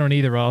one. I don't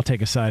either. I'll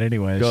take a side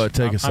anyways. Go ahead,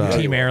 take a side. I'm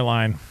Team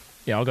Airline.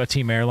 Yeah, I'll go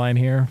Team Airline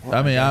here.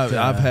 I mean,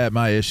 I've had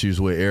my issues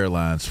with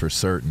airlines for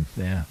certain.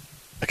 Yeah.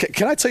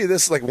 Can I tell you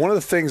this? Like, one of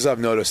the things I've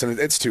noticed, and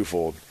it's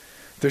twofold,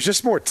 there's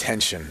just more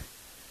tension.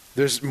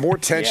 There's more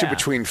tension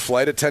between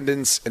flight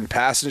attendants and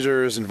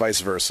passengers and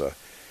vice versa.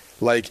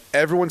 Like,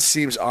 everyone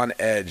seems on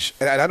edge.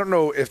 And I don't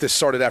know if this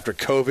started after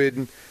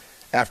COVID,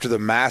 after the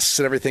masks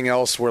and everything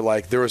else, where,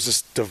 like, there was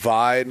this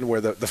divide where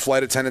the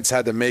flight attendants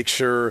had to make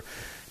sure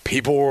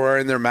people were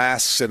wearing their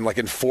masks and, like,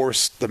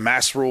 enforce the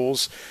mask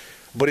rules.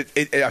 But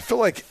I feel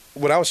like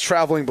when I was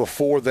traveling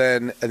before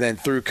then and then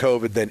through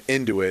COVID, then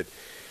into it,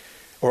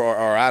 or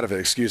out of it,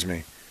 excuse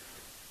me,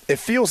 it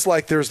feels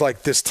like there's,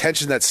 like, this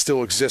tension that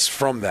still exists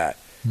from that.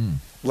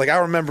 Like, I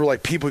remember,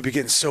 like, people would be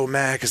getting so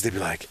mad because they'd be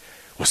like,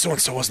 well,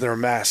 so-and-so wasn't their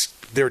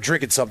mask. They were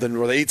drinking something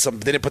or they ate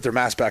something. They didn't put their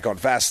mask back on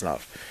fast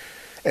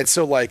enough. And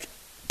so, like,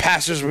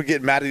 passengers would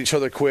get mad at each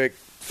other quick.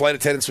 Flight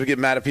attendants would get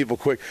mad at people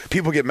quick.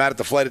 People get mad at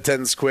the flight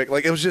attendants quick.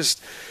 Like, it was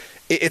just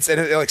 – it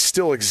like,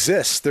 still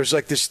exists. There's,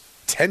 like, this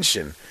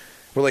tension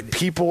where, like,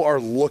 people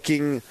are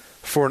looking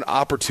for an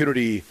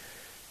opportunity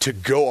to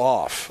go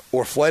off,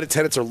 or flight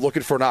attendants are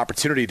looking for an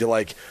opportunity to,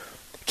 like,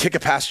 kick a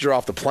passenger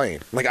off the plane.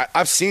 Like,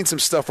 I've seen some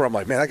stuff where I'm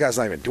like, man, that guy's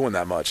not even doing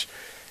that much.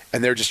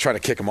 And they're just trying to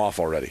kick him off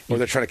already. Or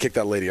they're trying to kick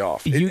that lady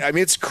off.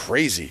 It's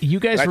crazy.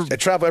 You guys I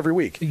travel every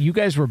week. You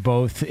guys were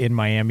both in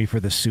Miami for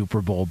the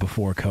Super Bowl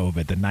before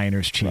COVID, the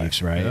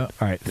Niners-Chiefs, right? Yeah.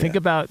 All right. Think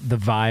about the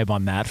vibe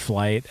on that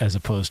flight as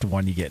opposed to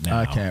one you get now.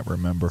 I can't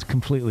remember. It's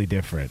completely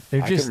different.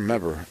 I can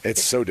remember.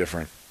 It's so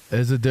different.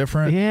 Is it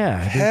different? Yeah.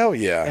 Hell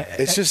yeah.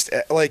 It's just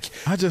like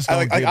I just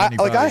don't give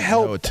anybody I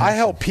attention.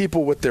 help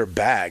people with their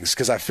bags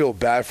because I feel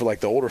bad for, like,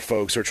 the older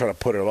folks who are trying to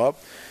put it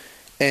up,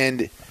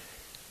 and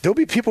there'll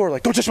be people who are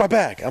like, don't touch my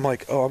bag. I'm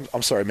like, oh,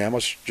 I'm sorry, man. I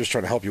was just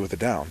trying to help you with it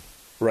down,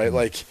 right?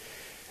 Like,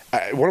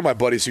 one of my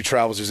buddies who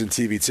travels, who's in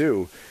TV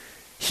too,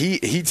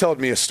 he told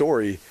me a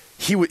story.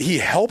 He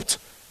helped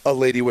a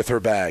lady with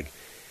her bag,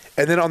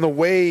 and then on the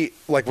way,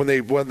 like when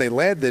they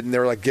landed and they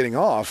were, like, getting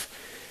off,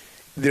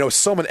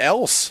 someone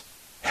else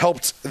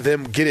helped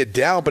them get it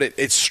down, but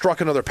it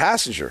struck another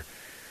passenger.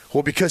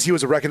 Well, because he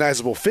was a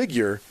recognizable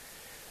figure,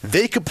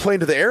 they complained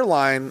to the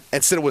airline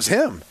and said it was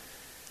him.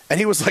 And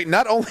he was like,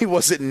 not only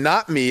was it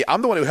not me,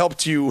 I'm the one who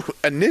helped you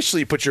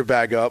initially put your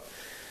bag up,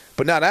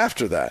 but not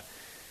after that.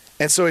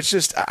 And so it's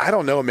just, I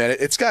don't know, man.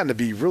 It's gotten to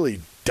be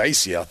really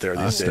dicey out there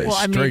these days.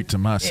 I stay straight to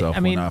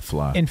myself when I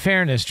fly. In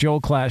fairness,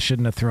 Joel Klatt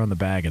shouldn't have thrown the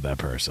bag at that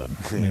person.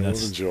 I mean, it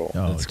wasn't Joel.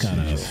 That's kind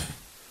of...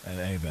 I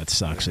think that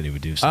sucks that he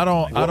would do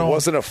something. It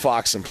wasn't a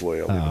Fox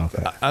employee.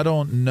 I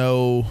don't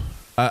know.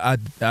 I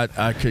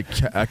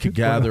could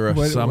gather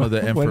some of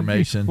the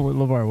information.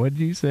 LaVar, what did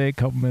you say a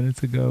couple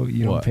minutes ago?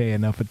 You don't pay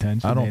enough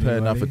attention. I don't pay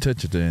enough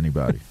attention to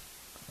anybody.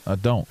 I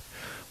don't.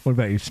 What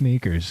about your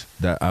sneakers?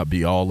 That I'll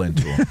be all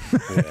into them.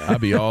 I'll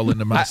be all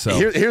into myself.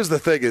 Here's the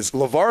thing: is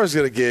LaVar is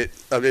going to get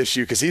an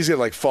issue because he's going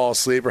to, like, fall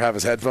asleep or have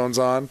his headphones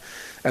on,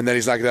 and then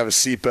he's not going to have a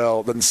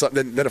seatbelt.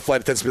 Then a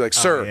flight attendant will be like,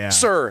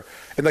 "Sir,"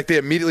 and, like, they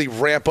immediately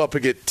ramp up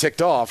and get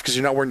ticked off because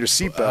you're not wearing your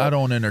seatbelt. I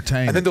don't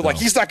entertain. And then they're like,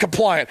 "He's not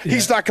compliant. Yeah.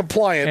 He's not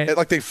compliant." And,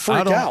 like, they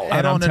freak out.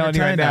 I don't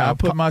entertain that. I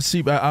put my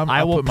seatbelt.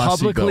 I will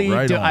publicly.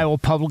 I will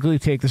publicly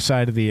take the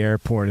side of the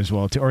airport as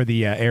well, or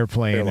the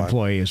airplane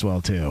employee as well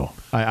too.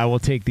 I will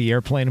take the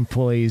airplane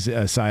employees'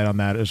 side on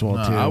that as well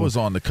too. I was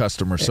on the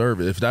customer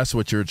service. If that's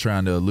what you're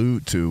trying to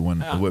allude to,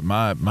 with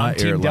my airline,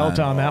 Team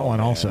Delta on that one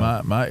also.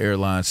 My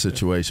airline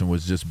situation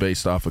was just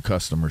based off of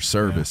customer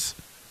service.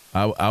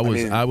 I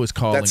was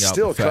calling that's out. That's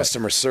still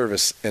customer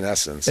service in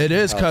essence. It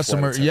is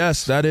customer.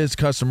 Yes, that is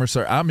customer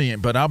service. I mean,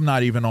 but I'm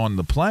not even on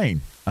the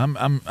plane.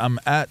 I'm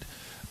at.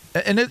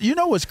 And you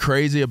know what's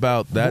crazy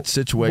about that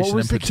situation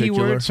in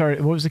particular?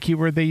 What was the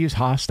keyword they used?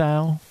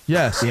 Hostile?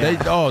 Yes. Yeah.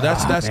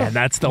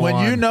 That's the when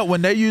one.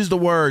 When they use the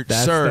word,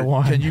 that's sir, the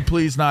one. can you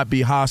please not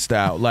be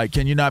hostile? Like,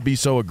 can you not be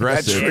so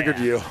aggressive? That triggered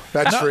you.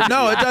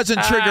 No, it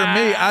doesn't trigger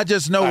me. I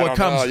just know what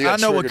comes. I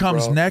know what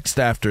comes next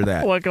after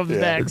that. What comes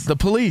next? The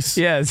police.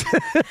 Yes.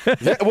 But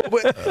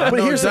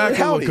here's exactly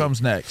the what comes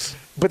next.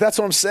 But that's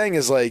what I'm saying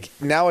is, like,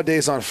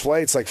 nowadays on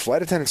flights, like,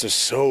 flight attendants are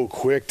so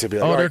quick to be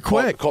like, they're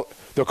quick.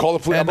 They'll call the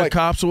police. And I'm the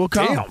cops will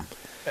come. Damn.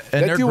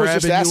 And that dude was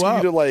just asking you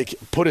you to like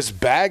put his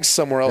bag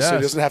somewhere else so he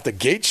Yes. doesn't have to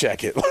gate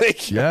check it.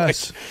 Like,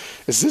 Yes.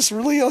 is this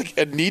really like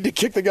a need to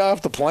kick the guy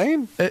off the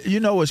plane? You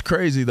know what's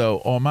crazy though?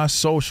 On my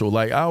social,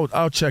 like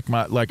I'll check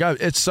my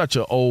it's such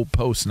an old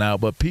post now,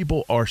 but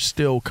people are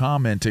still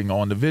commenting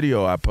on the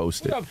video I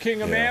posted. What up,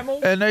 King of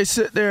Mammals? And they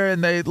sit there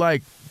and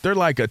they're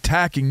like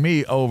attacking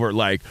me over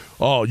like,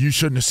 oh, you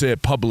shouldn't have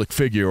said public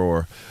figure,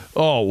 or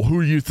oh,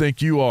 who do you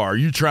think you are?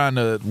 You trying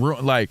to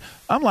like?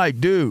 I'm like,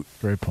 dude.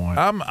 Great point.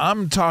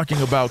 I'm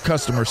talking about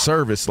customer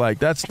service. Like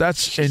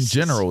that's in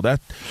general. That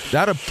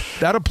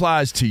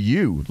applies to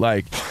you.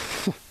 Like,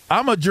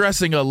 I'm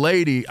addressing a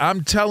lady.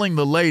 I'm telling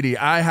the lady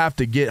I have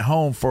to get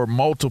home for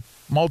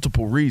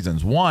multiple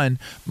reasons. One,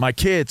 my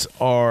kids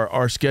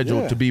are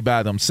scheduled to be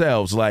by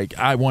themselves. Like,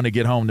 I want to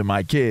get home to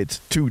my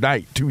kids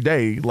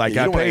today. Like,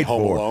 You I don't want paid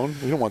home for. alone.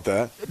 You don't want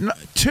that. No,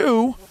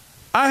 two,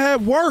 I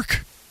had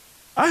work.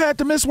 I had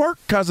to miss work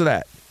because of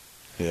that.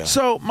 Yeah.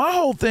 So my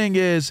whole thing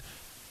is,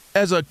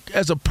 as a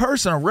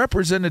person, a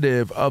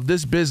representative of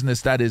this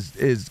business that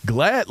is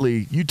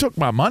gladly, you took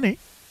my money,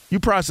 you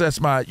processed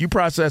my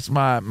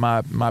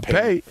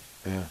pay.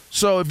 Yeah.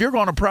 So if you're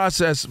going to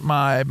process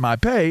my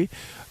pay,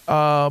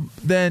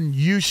 then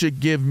you should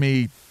give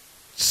me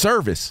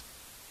service.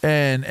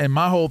 And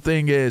my whole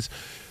thing is,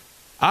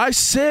 I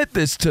said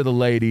this to the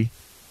lady,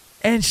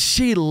 and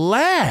she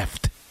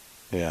laughed.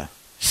 Yeah.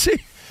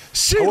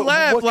 She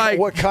laughed like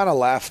what kind of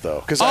laugh though?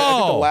 Because I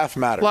think the laugh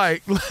matters.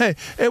 Like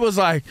it was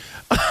like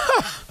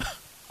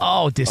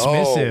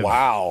dismissive. Oh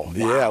wow.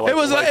 Yeah. Like, it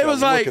was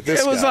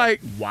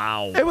like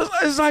wow.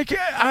 It's like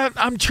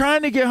I'm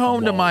trying to get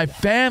home to my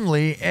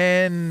family,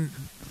 and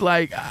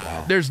like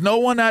there's no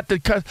one at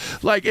the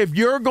like if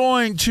you're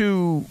going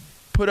to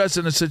put us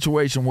in a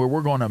situation where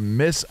we're going to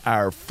miss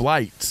our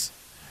flights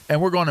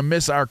and we're going to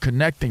miss our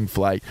connecting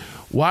flight,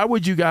 why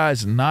would you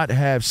guys not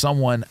have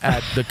someone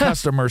at the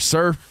customer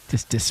service?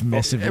 Just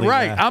dismissively.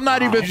 Right. laugh. I'm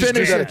not even Did you just do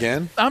finishing. that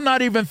again? I'm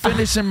not even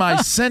finishing my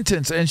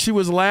sentence, and she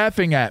was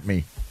laughing at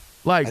me.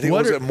 Like, I think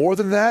what? was it more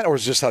than that, or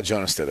was it just how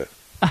Jonas did it?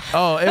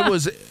 Oh, it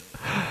was.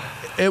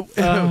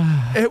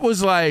 It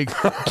was like,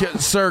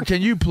 sir,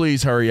 can you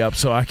please hurry up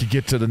so I could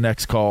get to the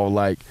next call?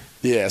 Like,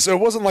 yeah. So it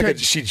wasn't like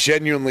she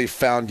genuinely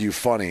found you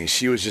funny.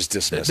 She was just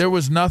dismissed. there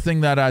was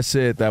nothing that I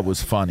said that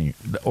was funny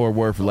or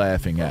worth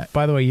laughing at.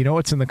 By the way, you know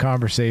what's in the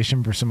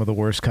conversation for some of the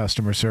worst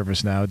customer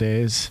service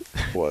nowadays?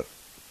 What?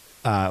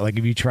 Like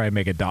if you try and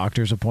make a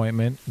doctor's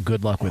appointment,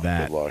 good luck with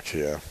that. Good luck.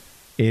 Yeah.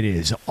 It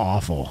is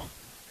awful.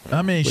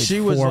 I mean, Wait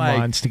she was 4 like,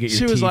 months to get your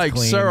she was teeth like,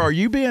 cleaned. sir, are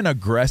you being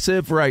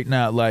aggressive right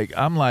now? Like,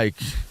 I'm like,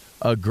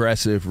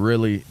 aggressive?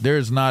 Really?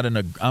 There's not an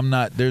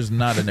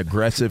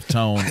aggressive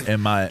tone in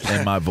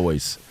my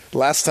voice.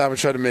 Last time I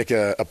tried to make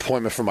an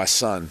appointment for my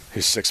son,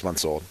 who's 6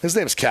 months old. His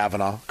name's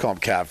Kavanaugh. Call him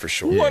Cav for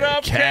short. What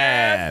up,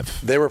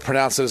 Cav? They were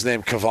pronouncing his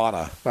name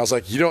Kavanaugh. I was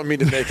like, you don't mean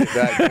to make it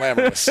that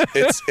glamorous.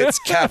 It's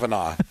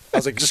Kavanaugh. I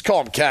was like, just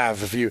call him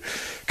Cav. If you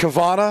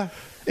Kavanaugh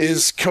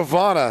is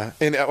Kavanaugh,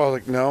 and I was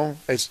like, no,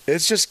 it's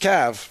just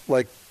Cav,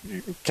 like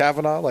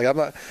Kavanaugh. Like I'm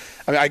not.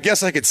 I mean, I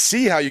guess I could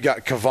see how you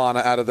got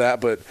Kavanaugh out of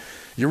that, but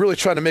you're really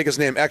trying to make his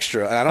name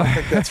extra, and I don't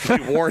think that's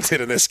really warranted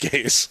in this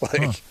case.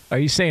 Like, Are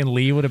you saying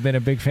Lee would have been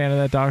a big fan of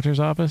that doctor's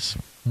office?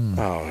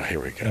 oh,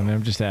 here we go. I mean,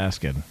 I'm just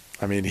asking.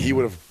 I mean, he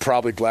would have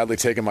probably gladly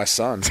taken my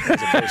son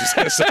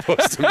as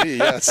opposed to me.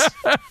 Yes.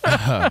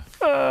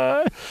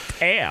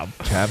 Damn.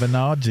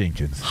 Kavanaugh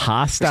Jenkins.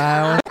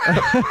 Hostile.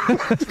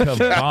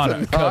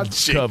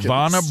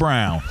 Kavanaugh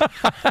Brown.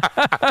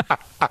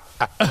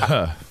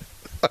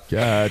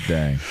 God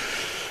dang.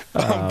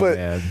 But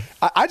man.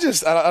 I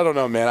don't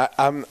know, man.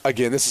 I'm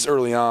again. This is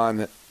early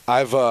on.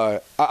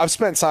 I've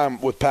spent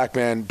time with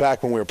Pac-Man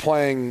back when we were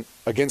playing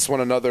against one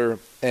another,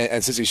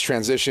 and since he's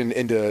transitioned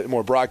into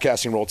more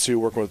broadcasting role too,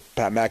 working with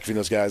Pat McAfee and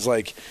those guys.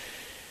 Like,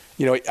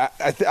 you know,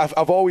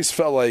 I've always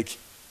felt like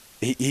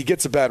he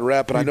gets a bad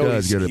rap, but I know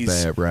he's get a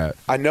bad rap.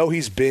 I know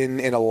he's been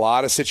in a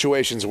lot of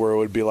situations where it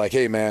would be like,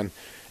 hey, man,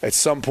 at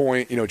some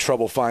point, you know,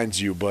 trouble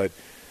finds you. But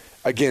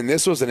again,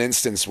 this was an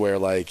instance where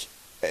like.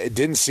 It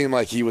didn't seem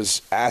like he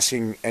was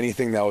asking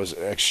anything that was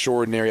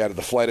extraordinary out of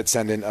the flight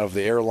attendant of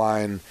the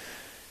airline.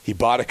 He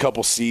bought a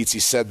couple seats. He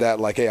said that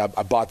like, hey, I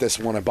bought this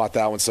one, I bought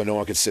that one so no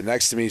one could sit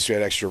next to me, so he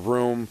had extra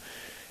room,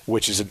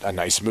 which is a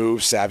nice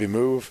move, savvy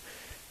move.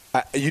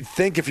 You'd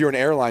think if you're an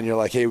airline, you're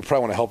like, hey, we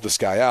probably want to help this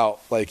guy out.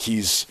 Like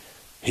he's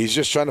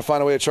just trying to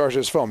find a way to charge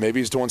his phone. Maybe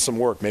he's doing some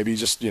work. Maybe he's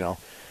just, you know,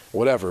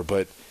 whatever.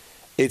 But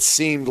it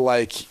seemed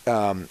like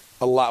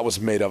a lot was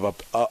made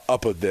up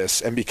of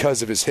this, and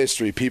because of his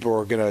history, people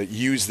are going to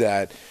use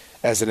that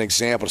as an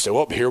example to say,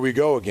 well, here we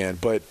go again.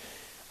 But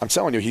I'm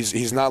telling you,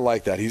 he's not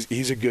like that.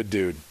 He's a good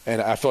dude,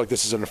 and I feel like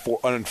this is an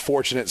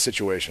unfortunate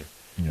situation.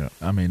 Yeah,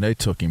 I mean, they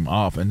took him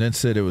off and then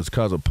said it was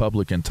because of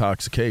public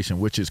intoxication,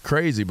 which is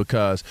crazy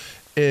because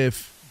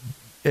if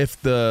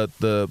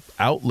the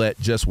outlet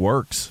just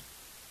works,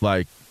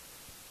 like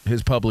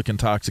his public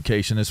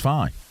intoxication is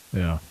fine.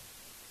 Yeah.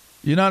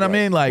 You know what I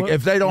mean? Like,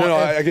 if they don't... No,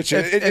 I get you.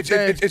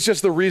 It's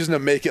just the reason to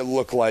make it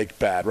look like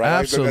bad, right?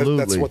 Absolutely.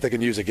 That's what they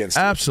can use against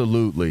you.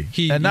 Absolutely.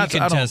 He can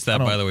test that,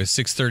 by the way,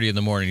 6:30 in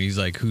the morning. He's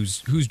like,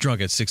 who's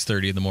drunk at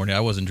 6:30 in the morning? I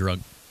wasn't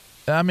drunk.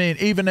 I mean,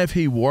 even if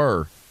he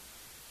were,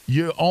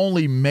 you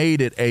only made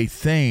it a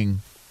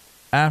thing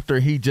after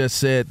he just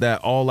said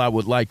that all I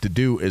would like to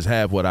do is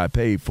have what I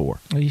paid for.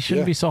 You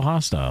shouldn't be so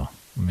hostile.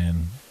 I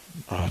mean,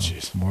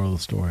 jeez. Moral of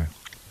the story.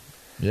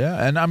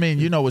 Yeah, and I mean,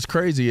 you know what's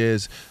crazy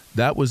is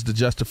that was the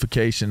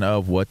justification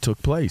of what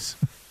took place.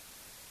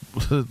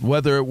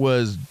 whether it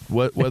was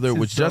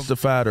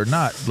justified or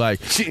not, like,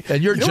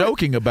 and you're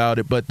joking about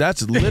it, but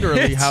that's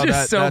literally how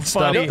that stuff.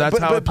 That's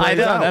how it plays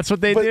out. That's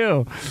what they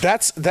do.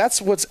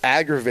 That's what's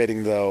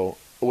aggravating though,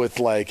 with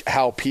like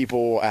how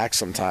people act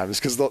sometimes,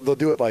 because they'll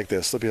do it like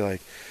this. They'll be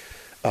like,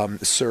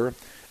 "Sir,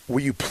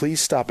 will you please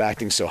stop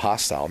acting so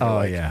hostile?" And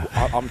like, yeah.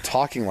 I'm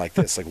talking like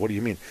this. Like, what do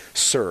you mean,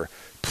 sir?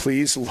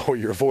 Please lower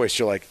your voice.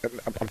 You're like,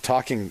 I'm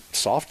talking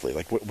softly.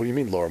 Like, what do you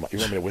mean lower? You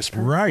want me to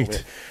whisper?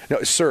 Right.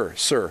 No,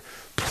 sir,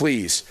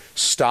 please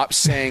stop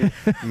saying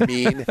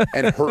mean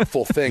and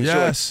hurtful things.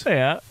 Yes.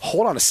 Like,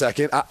 hold on a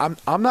second.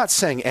 I'm not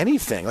saying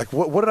anything. Like,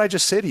 what did I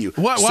just say to you?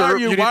 Why sir, are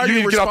you need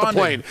to get off the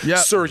plane. Yep.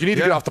 Sir, you need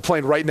to get off the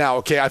plane right now.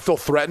 Okay, I feel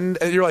threatened.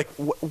 And you're like,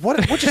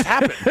 what just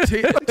happened?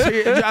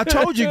 I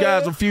told you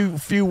guys a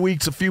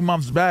few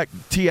months back,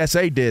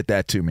 TSA did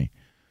that to me.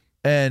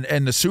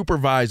 And the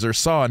supervisor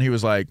saw, and he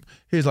was like,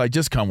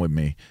 just come with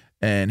me.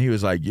 And he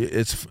was like,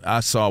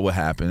 I saw what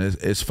happened.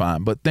 It's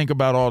fine. But think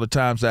about all the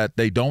times that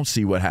they don't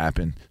see what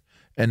happened,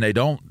 and they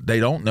don't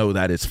know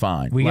that it's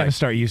fine. We got to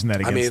start using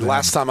that against them.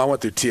 Last time I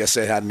went through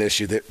TSA had an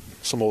issue that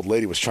some old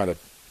lady was trying to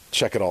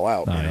check it all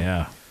out. Oh,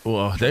 yeah.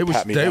 Well, they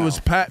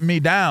was patting me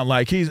down.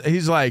 Like,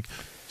 he's like,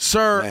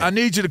 sir, I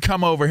need you to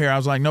come over here. I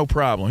was like, no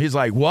problem. He's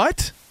like,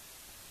 what?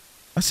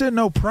 I said,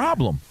 no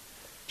problem.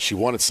 She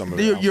wanted some of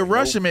it. You're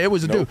rushing me. It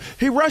was a dude.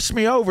 He rushed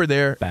me over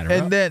there,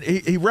 and then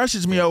he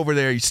rushes me over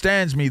there. He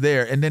stands me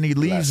there, and then he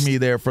leaves me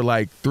there for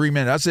like 3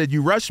 minutes. I said,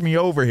 you rushed me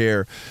over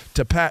here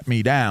to pat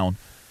me down,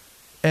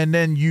 and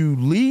then you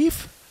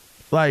leave?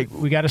 Like,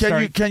 we got to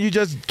start. Can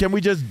we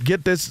just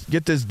get this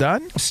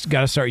done?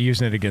 Got to start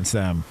using it against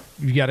them.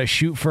 You got to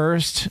shoot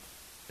first,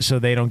 so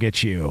they don't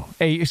get you.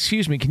 Hey,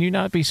 excuse me, can you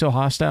not be so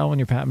hostile when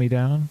you're patting me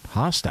down?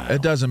 Hostile.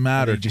 It doesn't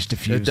matter. Just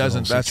diffuse. It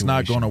doesn't. That's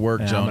not going to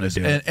work, Jonas.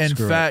 And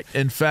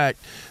in fact,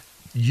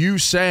 you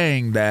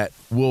saying that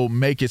will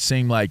make it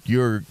seem like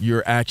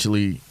you're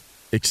actually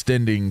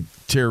extending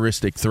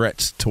terroristic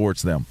threats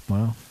towards them.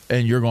 Well,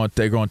 and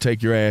they're going to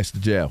take your ass to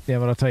jail. Yeah,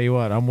 but I'll tell you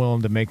what, I'm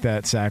willing to make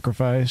that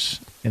sacrifice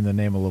in the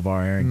name of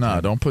LaVar Arrington. No,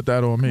 don't put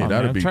that on me.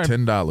 That'd be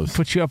 $10.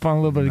 Put you up on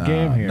a little bit of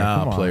game here.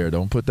 Nah, player,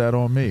 don't put that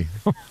on me.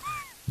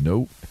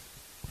 Nope.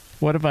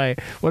 What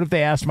if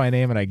they asked my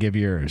name and I give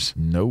yours?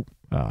 Nope.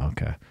 Oh,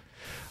 okay.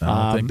 I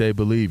don't think they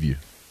believe you.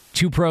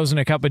 Two pros and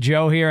a cup of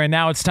Joe here, and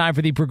now it's time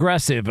for the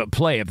progressive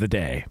play of the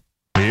day.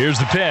 Here's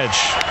the pitch.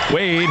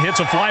 Wade hits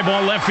a fly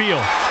ball left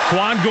field.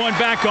 Quan going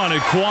back on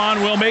it.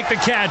 Quan will make the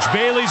catch.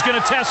 Bailey's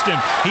going to test him.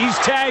 He's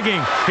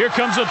tagging. Here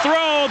comes the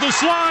throw, the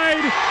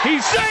slide.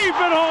 He's safe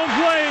at home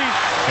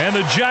plate. And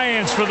the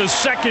Giants, for the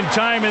second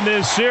time in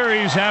this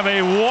series, have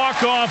a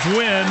walk-off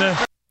win.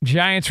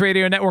 Giants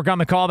Radio Network on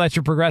the call. That's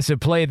your Progressive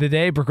play of the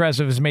day.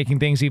 Progressive is making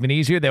things even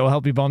easier. They will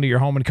help you bundle your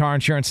home and car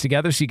insurance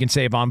together so you can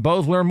save on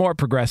both. Learn more at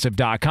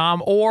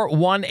Progressive.com or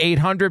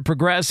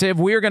 1-800-PROGRESSIVE.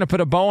 We are going to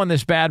put a bow on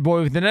this bad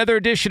boy with another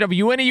edition of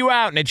You In or You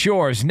Out, and it's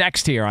yours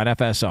next here on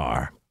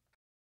FSR.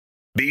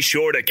 Be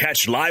sure to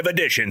catch live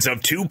editions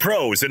of Two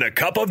Pros and a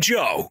Cup of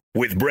Joe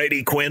with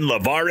Brady Quinn,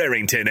 LaVar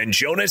Arrington, and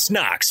Jonas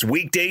Knox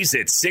weekdays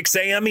at 6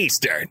 a.m.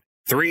 Eastern,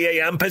 3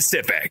 a.m.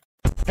 Pacific.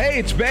 Hey,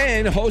 it's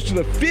Ben, host of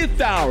the Fifth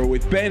Hour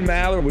with Ben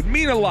Maller. It would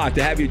mean a lot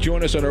to have you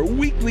join us on our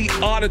weekly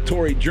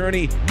auditory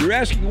journey. You're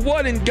asking,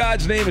 what in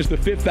God's name is the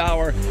Fifth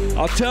Hour?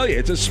 I'll tell you,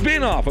 it's a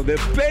spin-off of the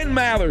Ben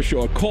Maller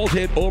Show, a cult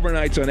hit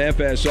overnights on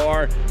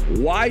FSR.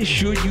 Why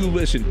should you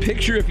listen?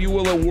 Picture, if you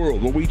will, a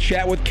world where we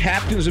chat with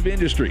captains of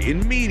industry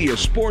in media,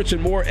 sports,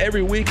 and more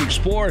every week.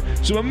 Explore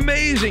some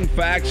amazing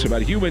facts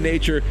about human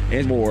nature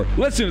and more.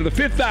 Listen to the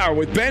Fifth Hour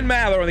with Ben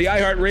Maller on the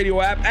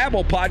iHeartRadio app,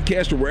 Apple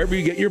Podcast, or wherever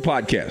you get your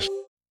podcasts.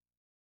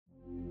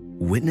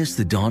 Witness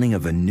the dawning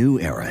of a new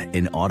era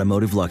in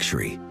automotive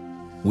luxury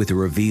with a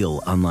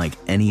reveal unlike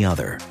any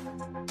other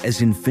as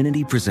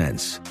Infiniti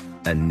presents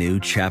a new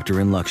chapter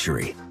in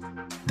luxury,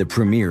 the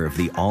premiere of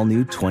the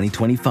all-new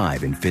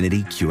 2025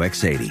 Infiniti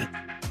QX80.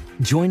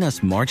 Join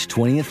us March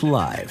 20th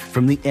live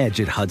from the Edge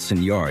at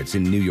Hudson Yards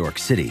in New York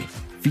City,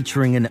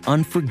 featuring an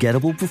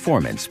unforgettable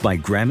performance by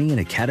Grammy and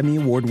Academy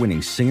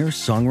Award-winning singer,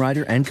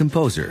 songwriter, and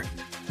composer,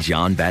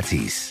 Jon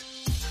Batiste.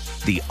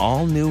 The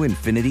all-new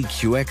Infiniti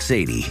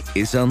QX80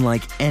 is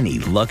unlike any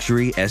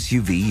luxury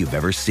SUV you've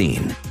ever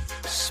seen.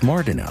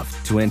 Smart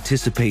enough to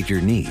anticipate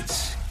your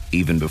needs,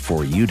 even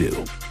before you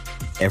do.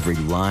 Every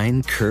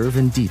line, curve,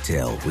 and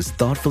detail was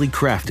thoughtfully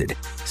crafted,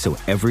 so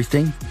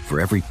everything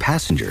for every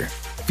passenger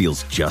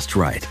feels just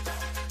right.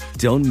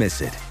 Don't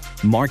miss it.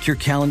 Mark your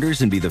calendars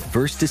and be the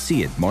first to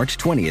see it March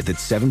 20th at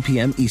 7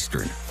 p.m.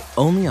 Eastern,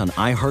 only on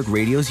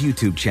iHeartRadio's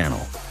YouTube channel.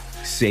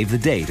 Save the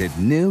date at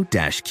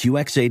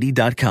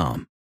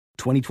new-QX80.com.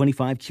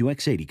 2025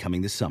 QX80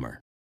 coming this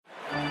summer.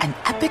 An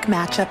epic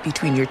matchup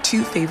between your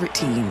two favorite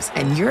teams,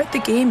 and you're at the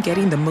game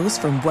getting the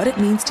most from what it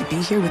means to be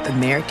here with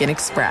American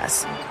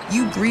Express.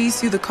 You breeze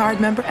through the card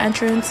member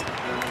entrance,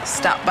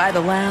 stop by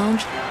the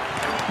lounge.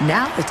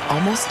 Now it's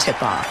almost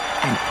tip-off,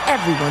 and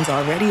everyone's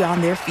already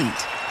on their feet.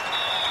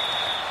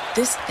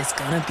 This is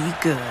gonna be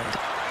good.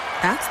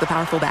 That's the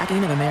powerful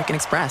backing of American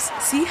Express.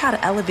 See how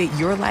to elevate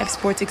your live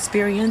sports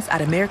experience at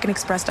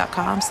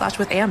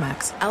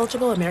americanexpress.com/with-Amex.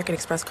 Eligible American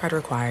Express card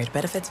required.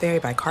 Benefits vary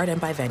by card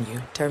and by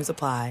venue. Terms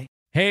apply.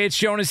 Hey, it's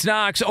Jonas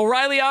Knox.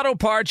 O'Reilly Auto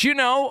Parts, you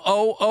know,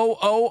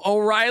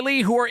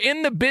 O'Reilly, who are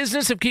in the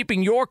business of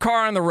keeping your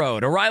car on the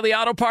road. O'Reilly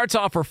Auto Parts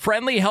offer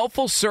friendly,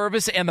 helpful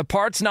service and the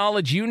parts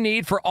knowledge you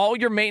need for all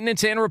your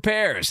maintenance and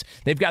repairs.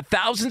 They've got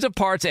thousands of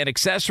parts and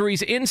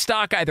accessories in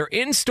stock, either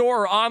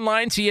in-store or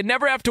online, so you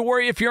never have to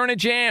worry if you're in a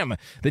jam.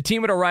 The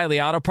team at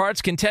O'Reilly Auto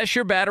Parts can test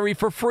your battery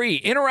for free,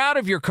 in or out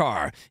of your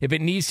car. If it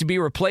needs to be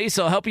replaced,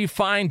 they'll help you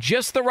find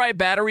just the right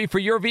battery for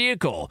your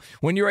vehicle.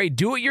 When you're a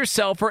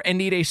do-it-yourselfer and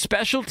need a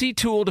specialty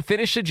tool to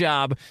finish the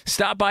job,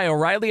 stop by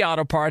O'Reilly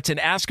Auto Parts and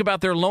ask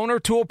about their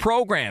loaner tool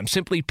program.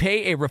 Simply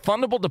pay a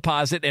refundable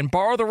deposit and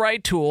borrow the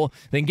right tool,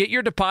 then get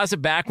your deposit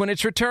back when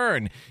it's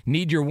returned.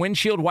 Need your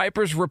windshield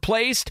wipers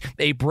replaced,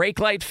 a brake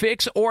light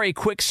fix, or a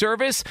quick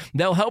service?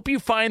 They'll help you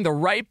find the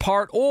right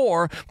part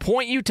or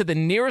point you to the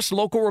nearest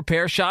local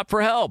repair shop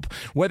for help.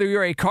 Whether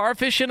you're a car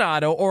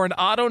aficionado or an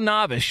auto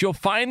novice, you'll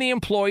find the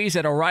employees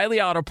at O'Reilly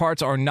Auto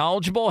Parts are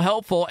knowledgeable,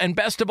 helpful, and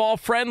best of all,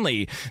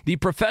 friendly. The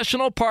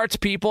professional parts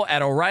people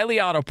at O'Reilly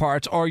Auto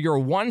Parts are your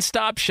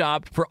one-stop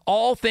shop for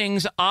all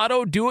things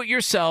auto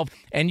do-it-yourself,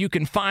 and you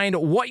can find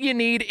what you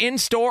need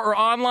in-store or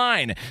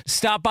online.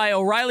 Stop by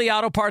O'Reilly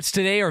Auto Parts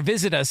today or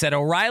visit us at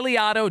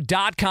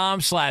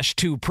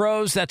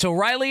O'ReillyAuto.com/2pros. That's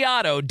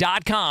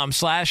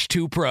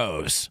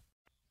O'ReillyAuto.com/2pros.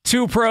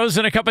 Two pros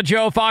and a cup of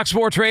Joe, Fox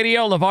Sports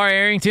Radio. LaVar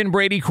Arrington,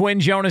 Brady Quinn,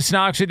 Jonas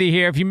Knox with you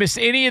here. If you missed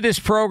any of this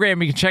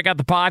program, you can check out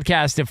the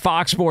podcast at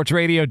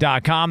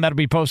foxsportsradio.com. That'll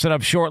be posted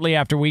up shortly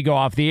after we go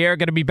off the air.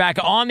 Going to be back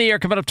on the air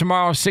coming up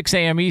tomorrow, 6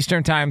 a.m.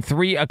 Eastern Time,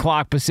 3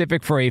 o'clock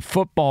Pacific for a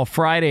Football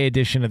Friday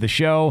edition of the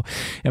show.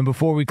 And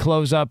before we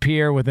close up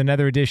here with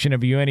another edition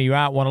of You In, You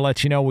Out, want to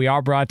let you know we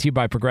are brought to you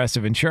by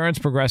Progressive Insurance.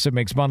 Progressive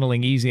makes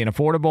bundling easy and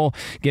affordable.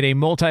 Get a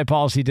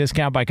multi-policy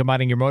discount by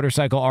combining your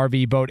motorcycle,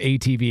 RV, boat,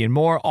 ATV, and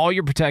more. All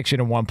your protection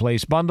in one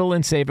place. Bundle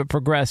and save at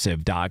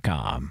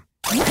Progressive.com.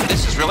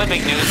 This is really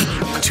big news.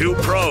 Two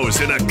pros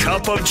and a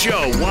cup of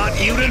Joe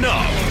want you to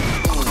know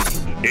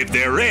if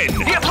they're in.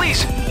 Yeah,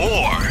 please.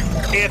 Or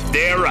if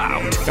they're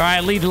out. All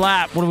right, lead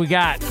lap. What do we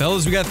got?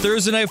 Fellas, we got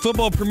Thursday Night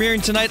Football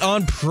premiering tonight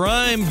on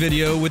Prime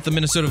Video with the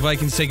Minnesota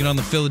Vikings taking on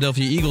the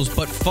Philadelphia Eagles.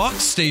 But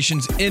Fox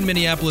stations in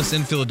Minneapolis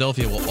and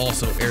Philadelphia will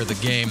also air the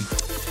game.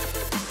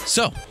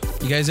 So,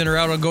 you guys in or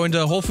out on going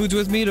to Whole Foods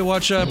with me to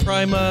watch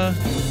Prime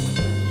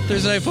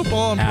Thursday Night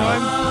Football on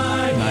Prime?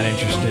 Not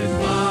interested.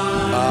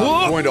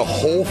 Going to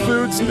Whole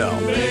Foods? No.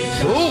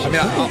 I mean,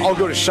 I'll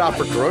go to shop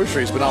for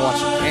groceries, but not watch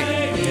the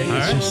game.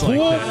 It's just like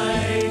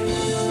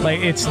that.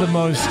 Like, it's the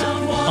most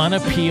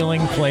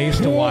unappealing place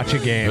to watch a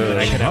game that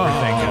I could ever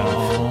think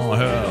of.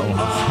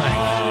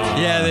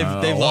 Yeah,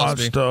 they've lost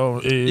me.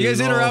 You guys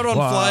in or out on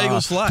Fly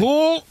Eagles Fly?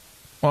 You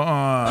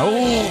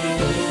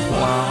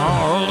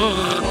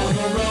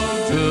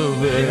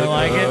don't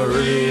like it?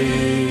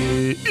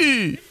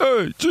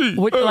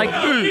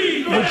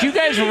 Would you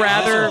guys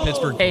rather?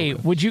 Hey,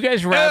 would you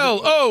guys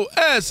rather?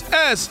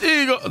 LOSS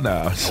Eagle.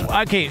 No.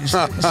 Okay,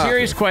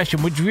 serious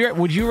question. Would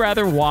you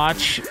rather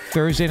watch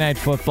Thursday Night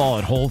Football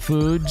at Whole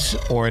Foods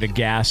or at a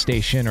gas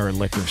station or a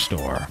liquor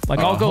store? Like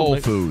I'll go Whole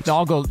Foods.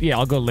 I'll go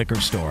liquor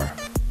store.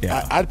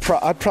 Yeah. I'd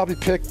probably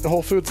pick the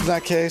Whole Foods in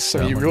that case.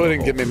 I mean, you really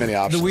didn't give me many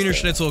options. The Wiener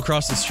Schnitzel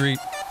across the street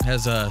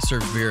has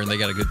served beer, and they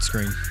got a good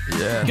screen.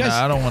 Yeah,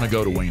 I don't want to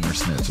go to Wiener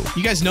Schnitzel.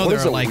 You guys know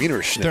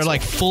they're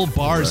like full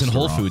bars in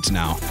Whole Foods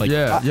now. Like,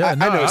 I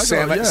know,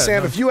 Sam.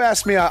 Sam, if you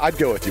asked me, I'd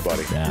go with you,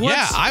 buddy.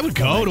 Yeah, I would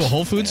go to a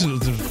Whole Foods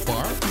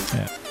bar.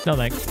 Yeah. No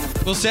thanks.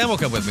 Well, Sam will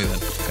come with me then.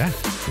 Yeah.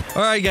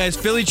 All right, guys.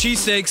 Philly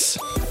cheesesteaks,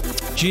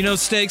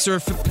 Geno's Steaks, or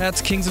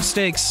Pat's Kings of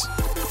Steaks.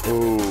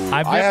 Ooh,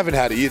 I haven't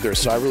had either,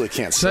 so I really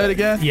can't say. Say it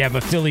again. Yeah,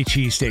 but Philly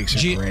cheesesteaks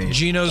are great.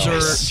 Geno's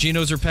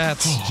or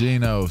Pat's.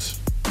 Geno's.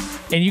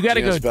 And you got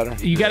to go. Better.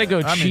 You got to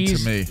go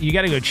cheese. To me, you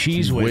got to go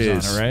cheese whiz on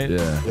it, right?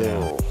 Yeah.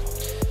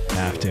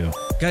 Have to.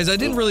 Guys, I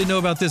didn't really know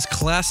about this.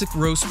 Classic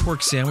roast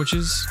pork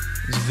sandwiches.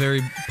 It's a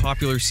very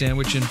popular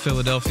sandwich in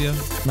Philadelphia.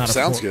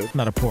 Sounds good.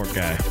 Not a pork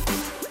guy.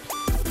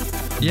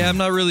 Yeah, I'm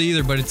not really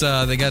either, but it's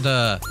they got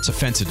it's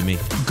offensive to me.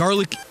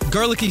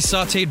 Garlicky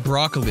sautéed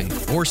broccoli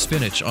or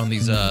spinach on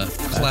these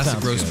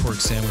classic roast pork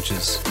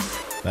sandwiches.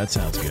 That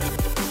sounds good.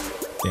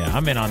 Yeah,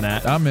 I'm in on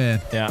that. I'm in.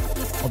 Yeah,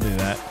 I'll do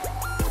that.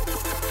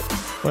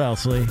 What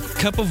else, Lee?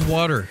 Cup of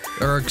water,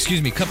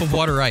 cup of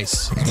water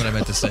ice is what I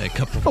meant to say.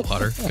 Cup of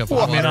water. Cup of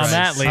water I'm in on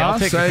that, Lee. I'll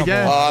take a couple.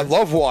 I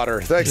love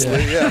water. Thanks,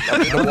 Lee. Yeah,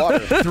 I'm into water.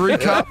 3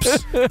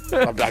 cups?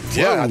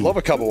 I'd love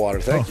a cup of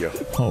water. Thank you.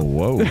 Oh,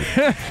 whoa.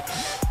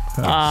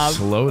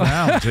 Slow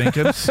down,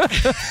 Jenkins.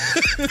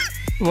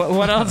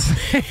 What else?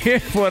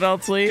 What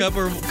else, Lee? Cup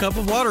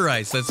of water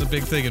ice. That's a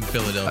big thing in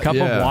Philadelphia. Cup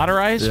of water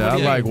ice? Yeah, I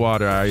like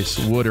water ice.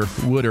 Wooder.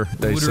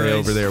 They say ice.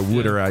 over there,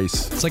 wooder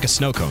ice. It's like a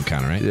snow cone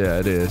kind of, right? Yeah,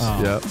 it is.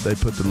 Oh. Yep. They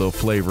put the little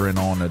flavoring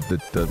on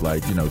the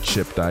like,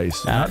 chipped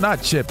ice.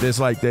 Not chipped. It's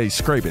like they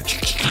scrape it.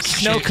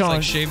 Snow cone.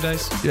 Like shaved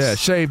ice? Yeah,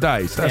 shaved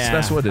ice.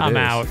 That's what it is. I'm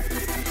out.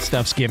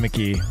 Stuff's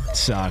gimmicky.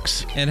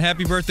 Sucks. And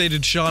happy birthday to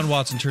Deshaun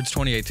Watson. Turns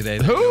 28 today.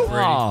 Who?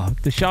 Oh,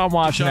 Deshaun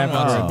Watson. Happy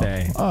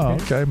birthday. Oh,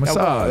 okay.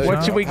 Massage.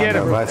 What should we get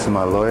him? Advice to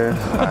my lawyer.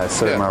 I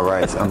assert my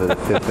rights under the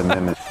 5th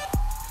Amendment.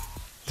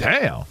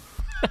 Damn.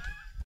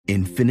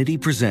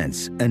 Infiniti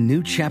presents a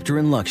new chapter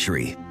in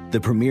luxury, the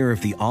premiere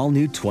of the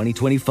all-new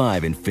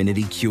 2025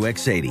 Infiniti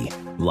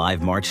QX80,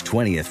 live March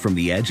 20th from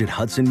the Edge at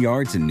Hudson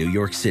Yards in New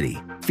York City,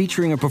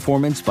 featuring a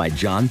performance by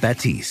John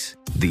Batiste.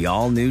 The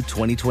all-new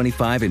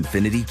 2025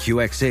 Infiniti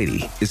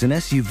QX80 is an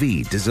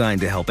SUV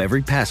designed to help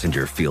every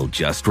passenger feel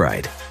just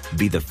right.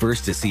 Be the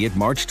first to see it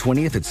March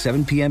 20th at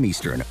 7 p.m.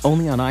 Eastern,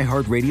 only on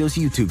iHeartRadio's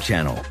YouTube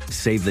channel.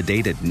 Save the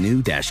date at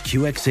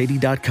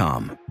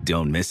new-QX80.com.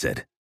 Don't miss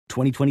it.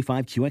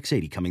 2025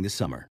 QX80 coming this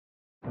summer.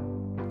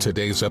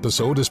 Today's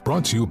episode is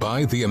brought to you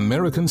by the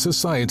American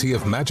Society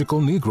of Magical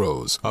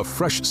Negroes, a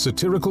fresh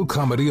satirical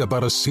comedy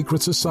about a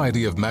secret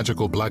society of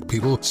magical black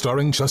people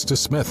starring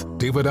Justice Smith,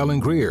 David Allen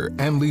Greer,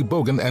 Ann Lee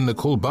Bogan, and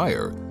Nicole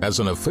Byer.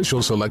 As an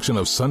official selection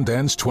of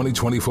Sundance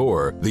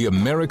 2024, the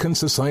American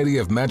Society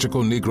of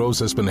Magical Negroes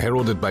has been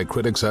heralded by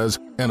critics as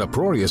an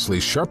uproariously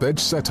sharp-edged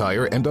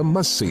satire and a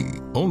must-see.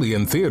 Only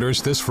in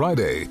theaters this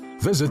Friday.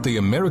 Visit the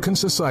American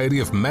Society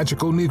of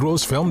Magical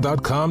Negroes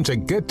Film.com to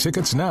get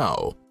tickets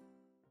now.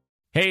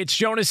 Hey, it's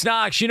Jonas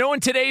Knox. In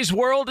today's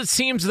world, it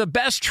seems the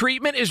best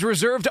treatment is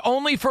reserved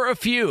only for a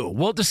few.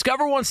 Well,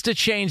 Discover wants to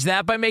change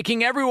that by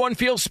making everyone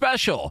feel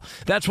special.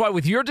 That's why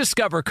with your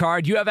Discover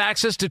card, you have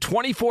access to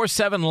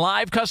 24/7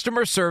 live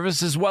customer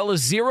service as well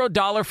as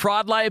 $0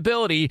 fraud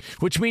liability,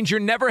 which means you're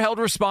never held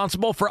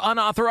responsible for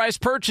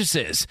unauthorized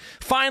purchases.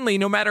 Finally,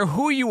 no matter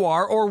who you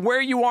are or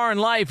where you are in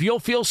life, you'll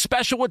feel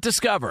special with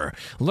Discover.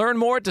 Learn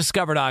more at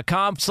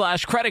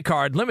discover.com/credit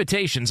card.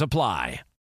 Limitations apply.